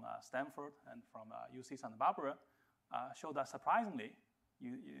 experiments from Stanford and from UC Santa Barbara showed that surprisingly,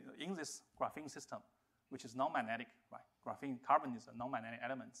 in this graphene system, which is non-magnetic, right? Graphene carbon is a non-magnetic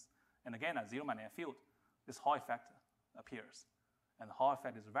element, and again, at zero-Mannheim field, this Hall effect appears, and the Hall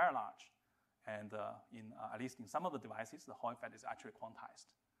effect is very large, and at least in some of the devices, the Hall effect is actually quantized.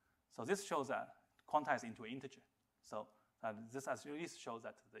 So this shows that quantized into an integer. So this actually shows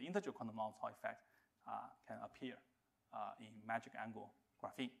that the integer quantum Hall effect can appear in magic angle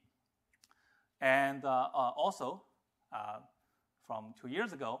graphene. And also, from 2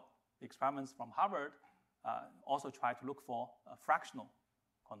 years ago, the experiments from Harvard also tried to look for fractional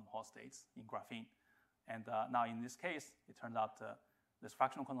quantum Hall states in graphene. And now in this case, it turns out this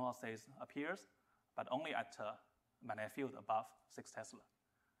fractional quantum Hall states appears, but only at Mannheim field above 6 Tesla.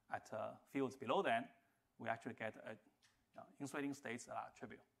 At fields below then, we actually get insulating states that are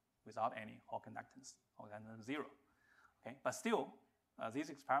trivial without any Hall conductance, Hall conductance 0. Okay? But still, these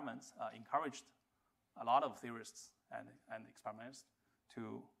experiments encouraged a lot of theorists and experimenters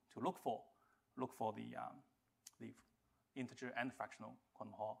to look for the integer and fractional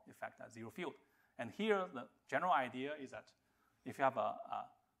quantum Hall effect at 0 field. And here, the general idea is that if you have a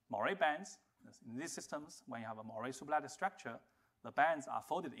moire bands, in these systems, when you have a moire superlattice structure, the bands are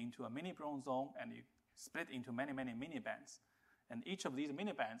folded into a mini Bron zone, and you split into many, many mini bands. And each of these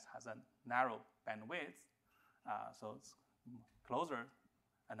mini bands has a narrow band width, so it's closer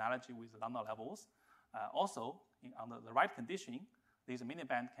analogy with lambda levels. Also, under the right conditioning, these mini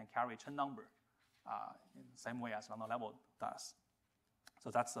bands can carry a Chen number in the same way as lambda level does.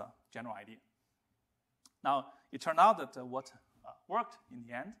 So that's the general idea. Now, it turned out that what worked in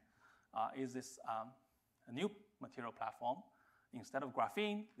the end is this a new material platform. Instead of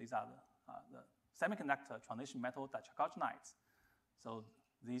graphene, these are the semiconductor transition metal dichalcogenides. So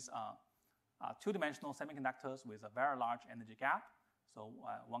these are two-dimensional semiconductors with a very large energy gap. So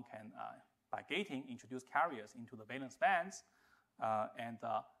one can, by gating, introduce carriers into the valence bands. And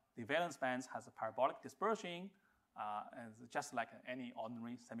the valence bands has a parabolic dispersion, and just like any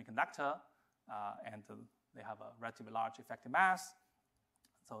ordinary semiconductor. And they have a relatively large effective mass.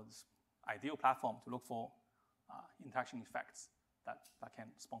 So it's ideal platform to look for interaction effects that can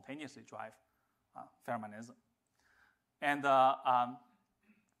spontaneously drive ferromagnetism. And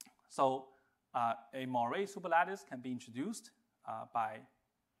so a moire superlattice can be introduced by,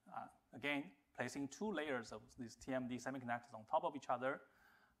 again, placing two layers of these TMD semiconductors on top of each other.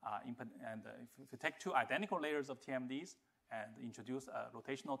 And if you take two identical layers of TMDs and introduce a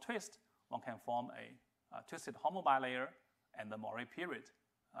rotational twist, one can form a twisted HOMO bilayer, and the moire period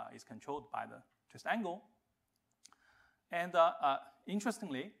is controlled by the twist angle. And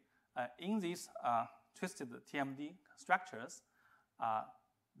interestingly, in these twisted TMD structures,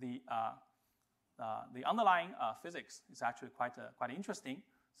 the underlying physics is actually quite interesting.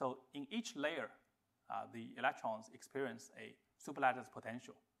 So in each layer, the electrons experience a superlattice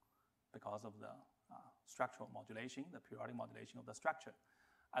potential because of the structural modulation, the periodic modulation of the structure.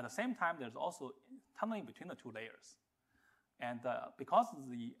 At the same time, there's also tunneling between the two layers. And because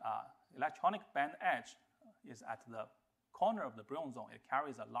the electronic band edge is at the corner of the Brillouin zone, it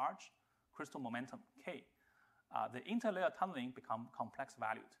carries a large crystal momentum K. The interlayer tunneling become complex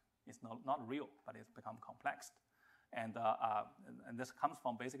valued. It's not real, but it's become complex. And this comes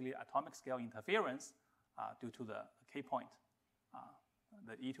from basically atomic scale interference due to the K point,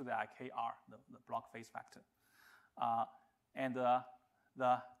 the e to the I KR, the block phase factor. And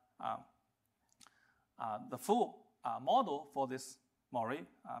the full model for this moire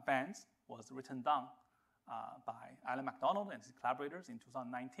bands was written down by Alan MacDonald and his collaborators in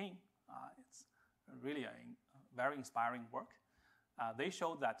 2019. It's really a very inspiring work. They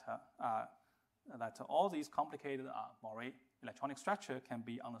showed that all these complicated moire electronic structure can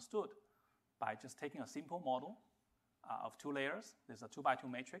be understood by just taking a simple model of two layers. There's a 2x2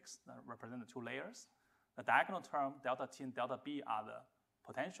 matrix that represents the two layers. The diagonal term, delta T and delta B, are the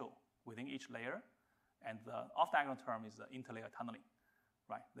potential within each layer, and the off-diagonal term is the interlayer tunneling.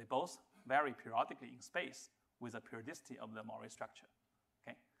 Right? They both vary periodically in space with the periodicity of the moire structure.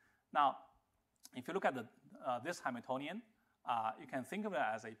 Okay. Now, if you look at this Hamiltonian, you can think of it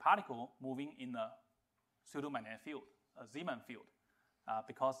as a particle moving in a pseudomagnetic field, a Zeeman field,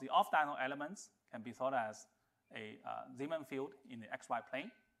 because the off-diagonal elements can be thought as a Zeeman field in the xy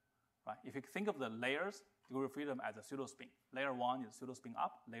plane. Right? If you think of the layers, degree of freedom as a pseudospin. Layer 1 is pseudospin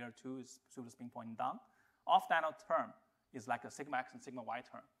up. Layer 2 is pseudospin pointing down. Off-diagonal term is like a sigma x and sigma y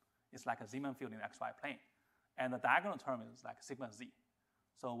term. It's like a Zeeman field in the xy plane. And the diagonal term is like sigma z.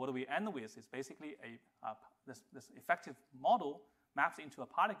 So what we end with is basically this effective model maps into a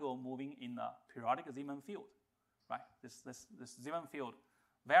particle moving in a periodic Zeeman field. Right? This Zeeman field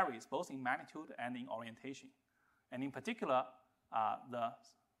varies both in magnitude and in orientation. And in particular,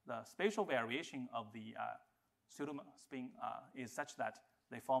 the spatial variation of the pseudospin is such that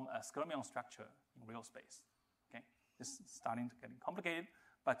they form a skyrmion structure in real space. Okay, this is starting to get complicated,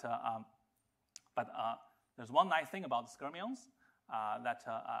 but there's one nice thing about the skyrmions, that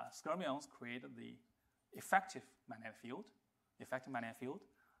skyrmions create the effective magnetic field.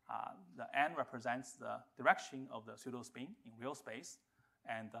 The n represents the direction of the pseudospin in real space,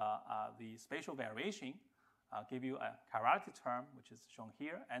 and the spatial variation give you a chirality term, which is shown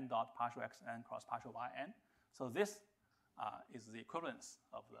here, n dot partial x n cross partial y n. So this is the equivalence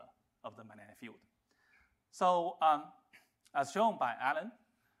of the magnetic field. So as shown by Alan,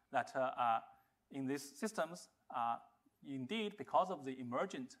 that in these systems, indeed, because of the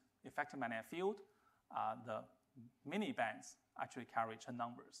emergent effective magnetic field, the mini bands actually carry Chen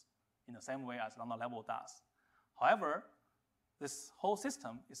numbers in the same way as lambda level does. However, this whole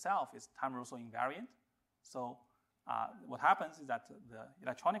system itself is time-Russell invariant. So what happens is that the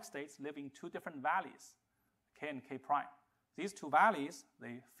electronic states live in two different valleys, K and K prime. These two valleys,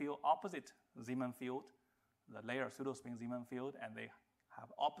 they feel opposite Zeeman field, the layer pseudospin Zeeman field, and they have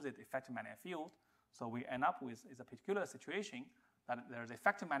opposite effective magnetic field. So we end up with is a particular situation that there's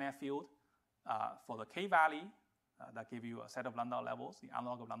effective magnetic field for the K valley that give you a set of lambda levels, the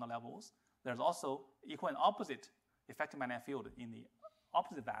analog of lambda levels. There's also equal and opposite effective magnetic field in the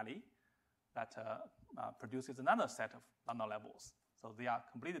opposite valley that produces another set of lambda levels. So they are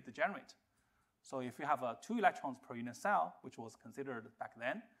completely degenerate. So if you have 2 electrons per unit cell, which was considered back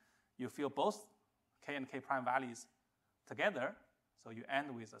then, you feel both K and K prime values together. So you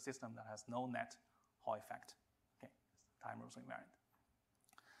end with a system that has no net Hall effect. Okay, it's time-Russell invariant.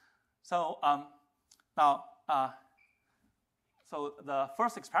 So Now, so the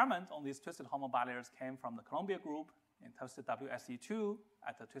first experiment on these twisted Holman bilayers came from the Columbia group and tested WSE2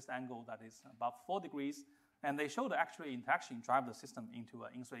 at a twist angle that is above 4 degrees. And they showed actually interaction drive the system into an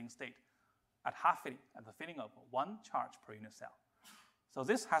insulating state at half filling, at the filling of 1 charge per unit cell. So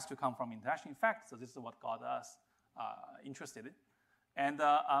this has to come from interaction effect. So this is what got us interested. And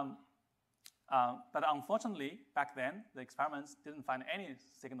but unfortunately, back then, the experiments didn't find any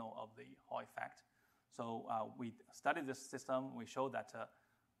signal of the Hall effect. So we studied this system. We showed that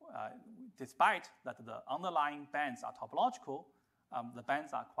despite that the underlying bands are topological, the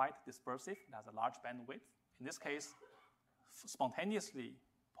bands are quite dispersive. It has a large bandwidth. In this case, spontaneously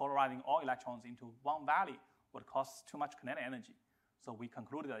polarizing all electrons into one valley would cost too much kinetic energy. So we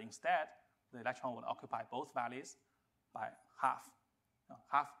concluded that instead, the electron would occupy both valleys by half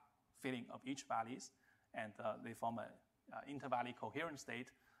filling of each valleys, and they form an inter-valley coherent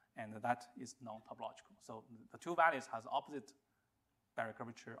state, and that is non-topological. So the two valleys has opposite barrier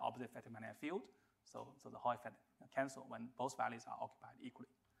curvature, opposite effective magnetic field, so the Hall effect cancel when both valleys are occupied equally.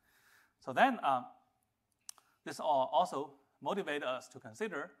 So then this also motivated us to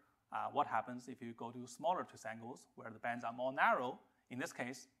consider what happens if you go to smaller twist angles where the bands are more narrow. In this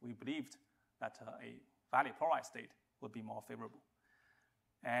case, we believed that a valley polarized state would be more favorable.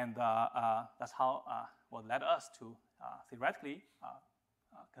 And that's how what led us to theoretically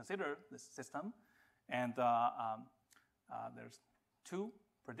consider this system. And there's 2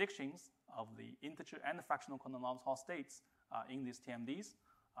 predictions of the integer and the fractional quantum Hall states in these TMDs.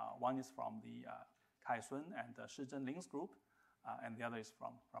 One is from the Kai Sun and Shizhen Ling's group, and the other is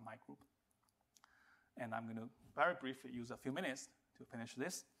from my group. And I'm going to very briefly use a few minutes to finish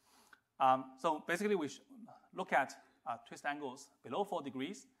this. So basically, we look at twist angles below 4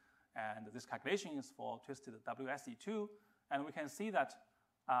 degrees, and this calculation is for twisted WSE2, and we can see that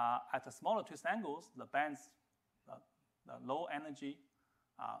at the smaller twist angles, the bands, the low energy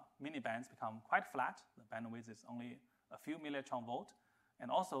mini bands become quite flat. The bandwidth is only a few millielectron volt, and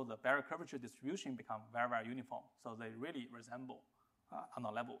also the barrier curvature distribution become very, very uniform. So they really resemble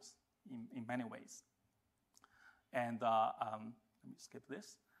other levels in many ways. And let me skip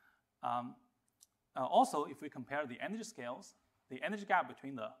this. Also, if we compare the energy scales, the energy gap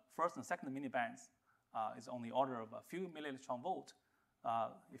between the first and second mini bands is on the order of a few millielectron volt.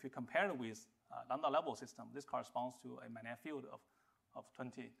 If you compare it with lambda level system, this corresponds to a magnetic field of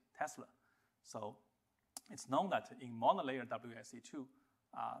 20 Tesla. So it's known that in monolayer WSE2,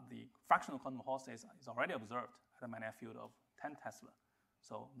 the fractional quantum Hall states is already observed at a magnetic field of 10 Tesla.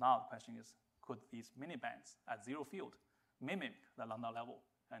 So now the question is, could these mini bands at 0 field mimic the lambda level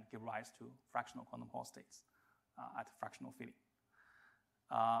and give rise to fractional quantum Hall states at fractional filling?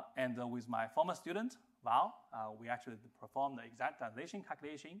 And with my former student, Val, we actually performed the exactization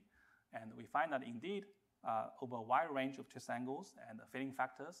calculation, and we find that indeed, over a wide range of twist angles and filling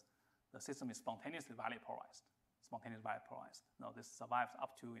factors, the system is spontaneously valley polarized. Now, this survives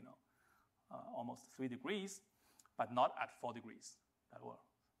up to almost 3 degrees, but not at 4 degrees that were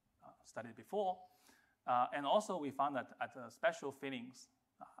studied before. And also, we found that at special fillings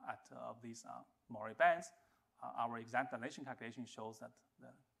of these moire bands, our exactization calculation shows that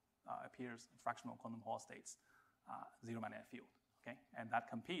appears fractional quantum Hall states, 0 magnetic field. Okay, and that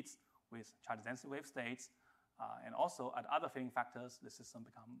competes with charge density wave states, and also at other filling factors, the system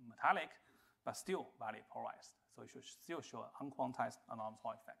becomes metallic, but still valley polarized. So it should still show an unquantized anomalous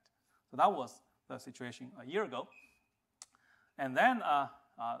Hall effect. So that was the situation a year ago. And then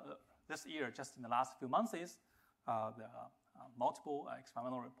this year, just in the last few months, there are multiple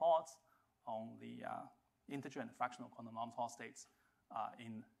experimental reports on the integer and fractional quantum anomalous Hall states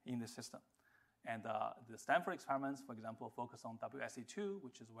in this system. And the Stanford experiments, for example, focus on WSE2,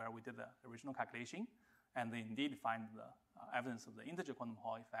 which is where we did the original calculation, and they indeed find the evidence of the integer quantum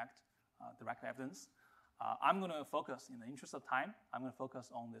Hall effect, direct evidence. I'm going to focus, in the interest of time, I'm going to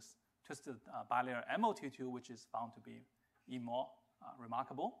focus on this twisted bilayer MOT2, which is found to be even more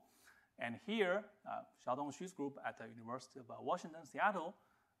remarkable. And here, Xiaodong Xu's group at the University of Washington, Seattle,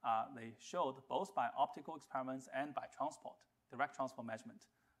 they showed both by optical experiments and by transport, direct transport measurement,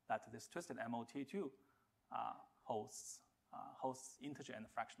 that this twisted MOT2 hosts integer and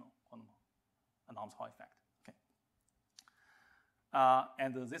fractional quantum anomalous Hall effect. Okay.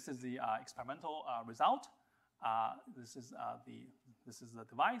 And this is the experimental result. This is the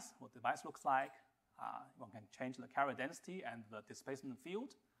device. What the device looks like. One can change the carrier density and the displacement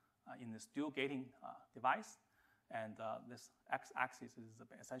field in this dual gating device. And this x-axis is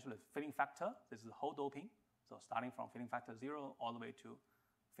essentially the filling factor. This is the whole doping. So starting from filling factor 0 all the way to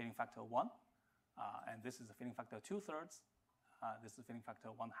filling factor 1. And this is the filling factor 2/3. This is filling factor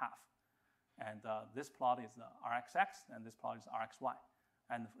 1/2. And this plot is Rxx, and this plot is Rxy.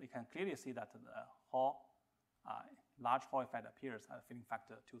 And you can clearly see that the large Hall effect appears at a filling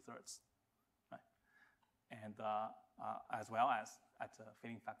factor 2/3, right? And as well as at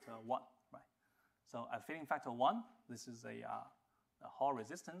filling factor 1, right? So at filling factor 1, this is a Hall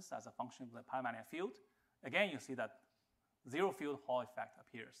resistance as a function of the paramagnetic field. Again, you see that zero field Hall effect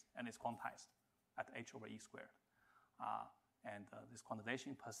appears and is quantized at h/e². And this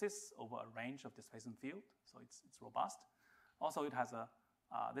quantization persists over a range of displacement field, so it's robust. Also, it has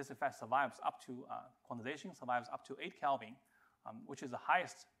this effect survives up to, quantization survives up to 8 Kelvin, which is the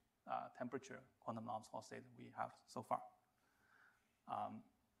highest temperature quantum non-Hall state we have so far.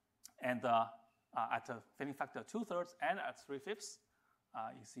 And at a filling factor 2/3 and at 3/5,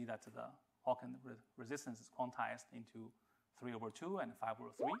 you see that the Hawking resistance is quantized into 3/2 and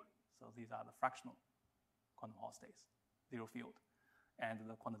 5/3. So these are the fractional quantum Hall states, zero field. And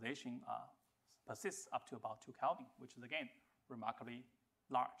the quantization persists up to about 2 Kelvin, which is again remarkably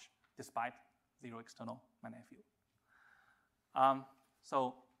large despite zero external magnetic field.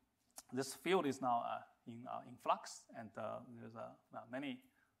 So this field is now in flux, and there's many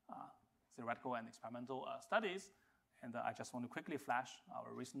theoretical and experimental studies. And I just want to quickly flash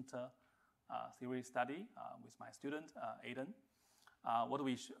our recent theory study with my student, Aidan. What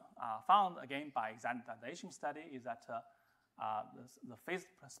we found, again, by examination study is that the phase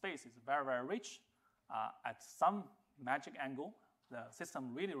space is very, very rich. At some magic angle, the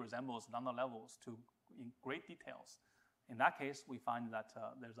system really resembles lambda levels in great details. In that case, we find that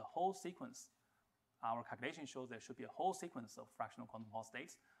there's a whole sequence. Our calculation shows there should be a whole sequence of fractional quantum Hall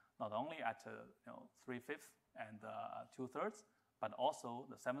states, not only at 3/5 and 2/3, but also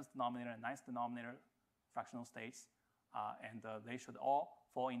the 7th denominator and 9th denominator fractional states. And they should all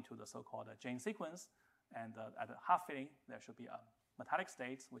fall into the so-called Jane sequence. And at the half filling, there should be a metallic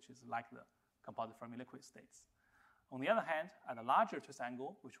state, which is like the composite Fermi liquid states. On the other hand, at a larger twist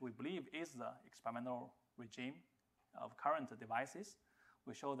angle, which we believe is the experimental regime of current devices,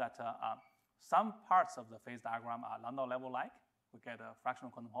 we show that some parts of the phase diagram are lambda level-like. We get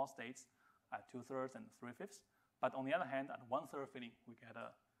fractional quantum Hall states at 2/3 and 3/5. But on the other hand, at 1/3 filling, we get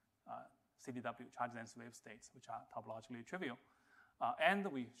CDW, charge dense wave states, which are topologically trivial. And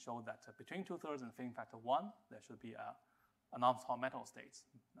we show that between 2/3 and filling factor 1, there should be anomalous Hall metal states.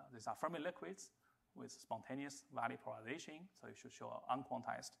 These are Fermi liquids with spontaneous value polarization, so you should show an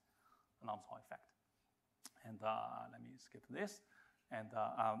unquantized anomalous Hall effect. And let me skip this. And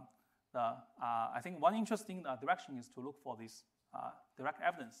I think one interesting direction is to look for this direct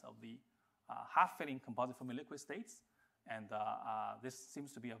evidence of the half-filling composite Fermi liquid states. And this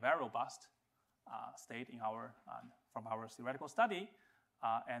seems to be a very robust state in from our theoretical study.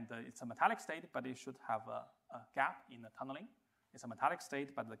 And it's a metallic state, but it should have a gap in the tunneling. It's a metallic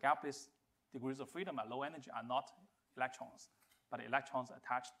state, but the gapless degrees of freedom at low energy are not electrons, but electrons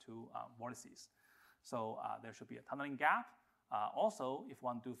attached to vortices. So there should be a tunneling gap. Also, if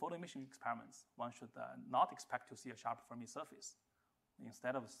one do photo emission experiments, one should not expect to see a sharp Fermi surface.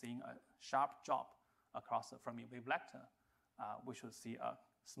 Instead of seeing a sharp drop across the Fermi wavelet, we should see a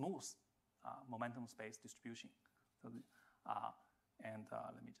smooth momentum space distribution. So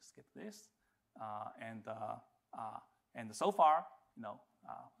let me just skip this. And so far,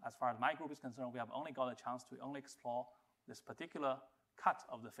 as far as my group is concerned, we have only got a chance to only explore this particular cut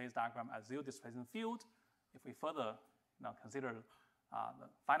of the phase diagram as zero displacement field. If we further consider the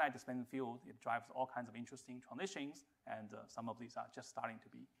finite displacement field, it drives all kinds of interesting transitions, and some of these are just starting to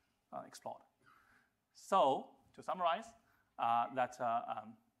be explored. So, to summarize,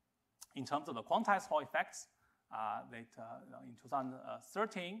 in terms of the quantized Hall effects, in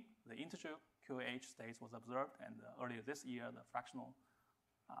 2013, the integer QAH states was observed, and earlier this year, the fractional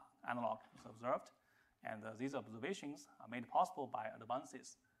analog was observed. And these observations are made possible by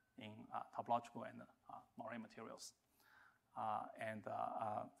advances in topological and moire materials. And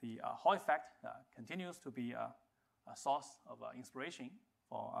the Hall effect continues to be a source of inspiration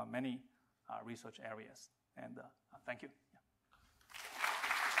for many research areas. And thank you. Yeah.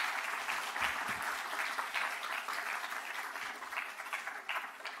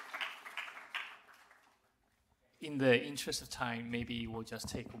 In the interest of time, maybe we'll just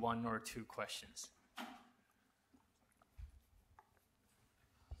take 1 or 2 questions.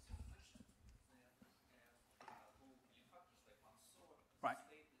 Right.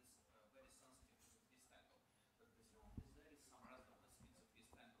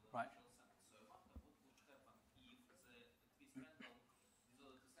 Right.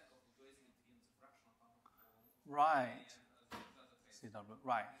 Right. CW.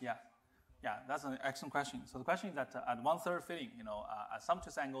 Right. Yeah. yeah, that's an excellent question. So the question is that at 1/3 filling, at some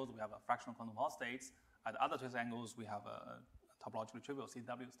twist angles we have a fractional quantum Hall states. At other twist angles we have a topologically trivial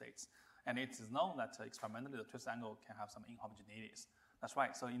CW states. And it is known that experimentally the twist angle can have some inhomogeneities. That's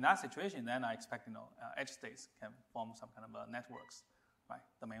right. So in that situation, then I expect edge states can form some kind of networks, right?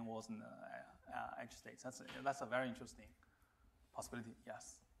 The main walls and edge states. That's a very interesting possibility.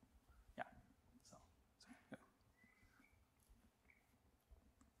 Yes. Yeah. So yeah.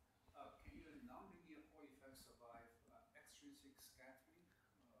 Can your nonlinear Hall effect survive extrinsic scattering?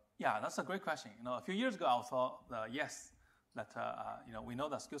 Yeah, that's a great question. A few years ago I thought yes, that we know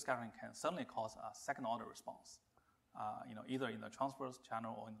that skew scattering can certainly cause a second order response. Either in the transverse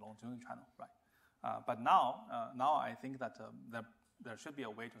channel or in the longitudinal channel, right? But now I think that there should be a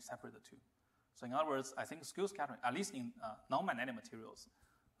way to separate the two. So in other words, I think skew scattering, at least in non-magnetic materials,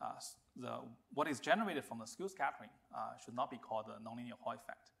 what is generated from the skew scattering should not be called the nonlinear Hall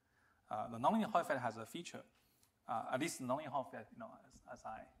effect. The nonlinear Hall effect has a feature, at least the nonlinear Hall effect,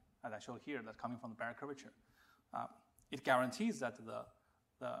 as I showed here, that's coming from the barrier curvature. It guarantees that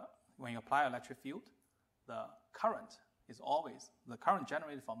when you apply electric field, the current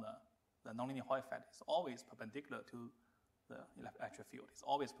generated from the nonlinear Hall effect is always perpendicular to the electric field. It's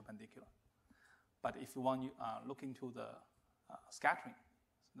always perpendicular. But if you want to look into the scattering,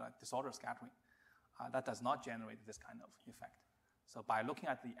 like disorder scattering, that does not generate this kind of effect. So by looking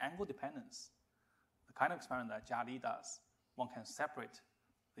at the angle dependence, the kind of experiment that Jia Li does, one can separate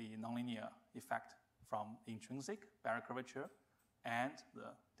the nonlinear effect from the intrinsic barrier curvature and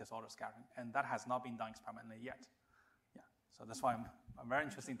the disorder scattering. And that has not been done experimentally yet. Yeah. So that's why I'm very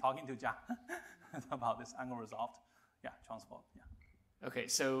interested in talking to Jia about this angle resolved transport. Yeah. Okay,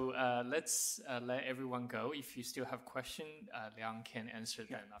 so let's let everyone go. If you still have questions, Liang can answer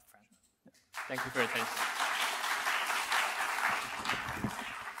them up front. Yeah. Thank you for your attention.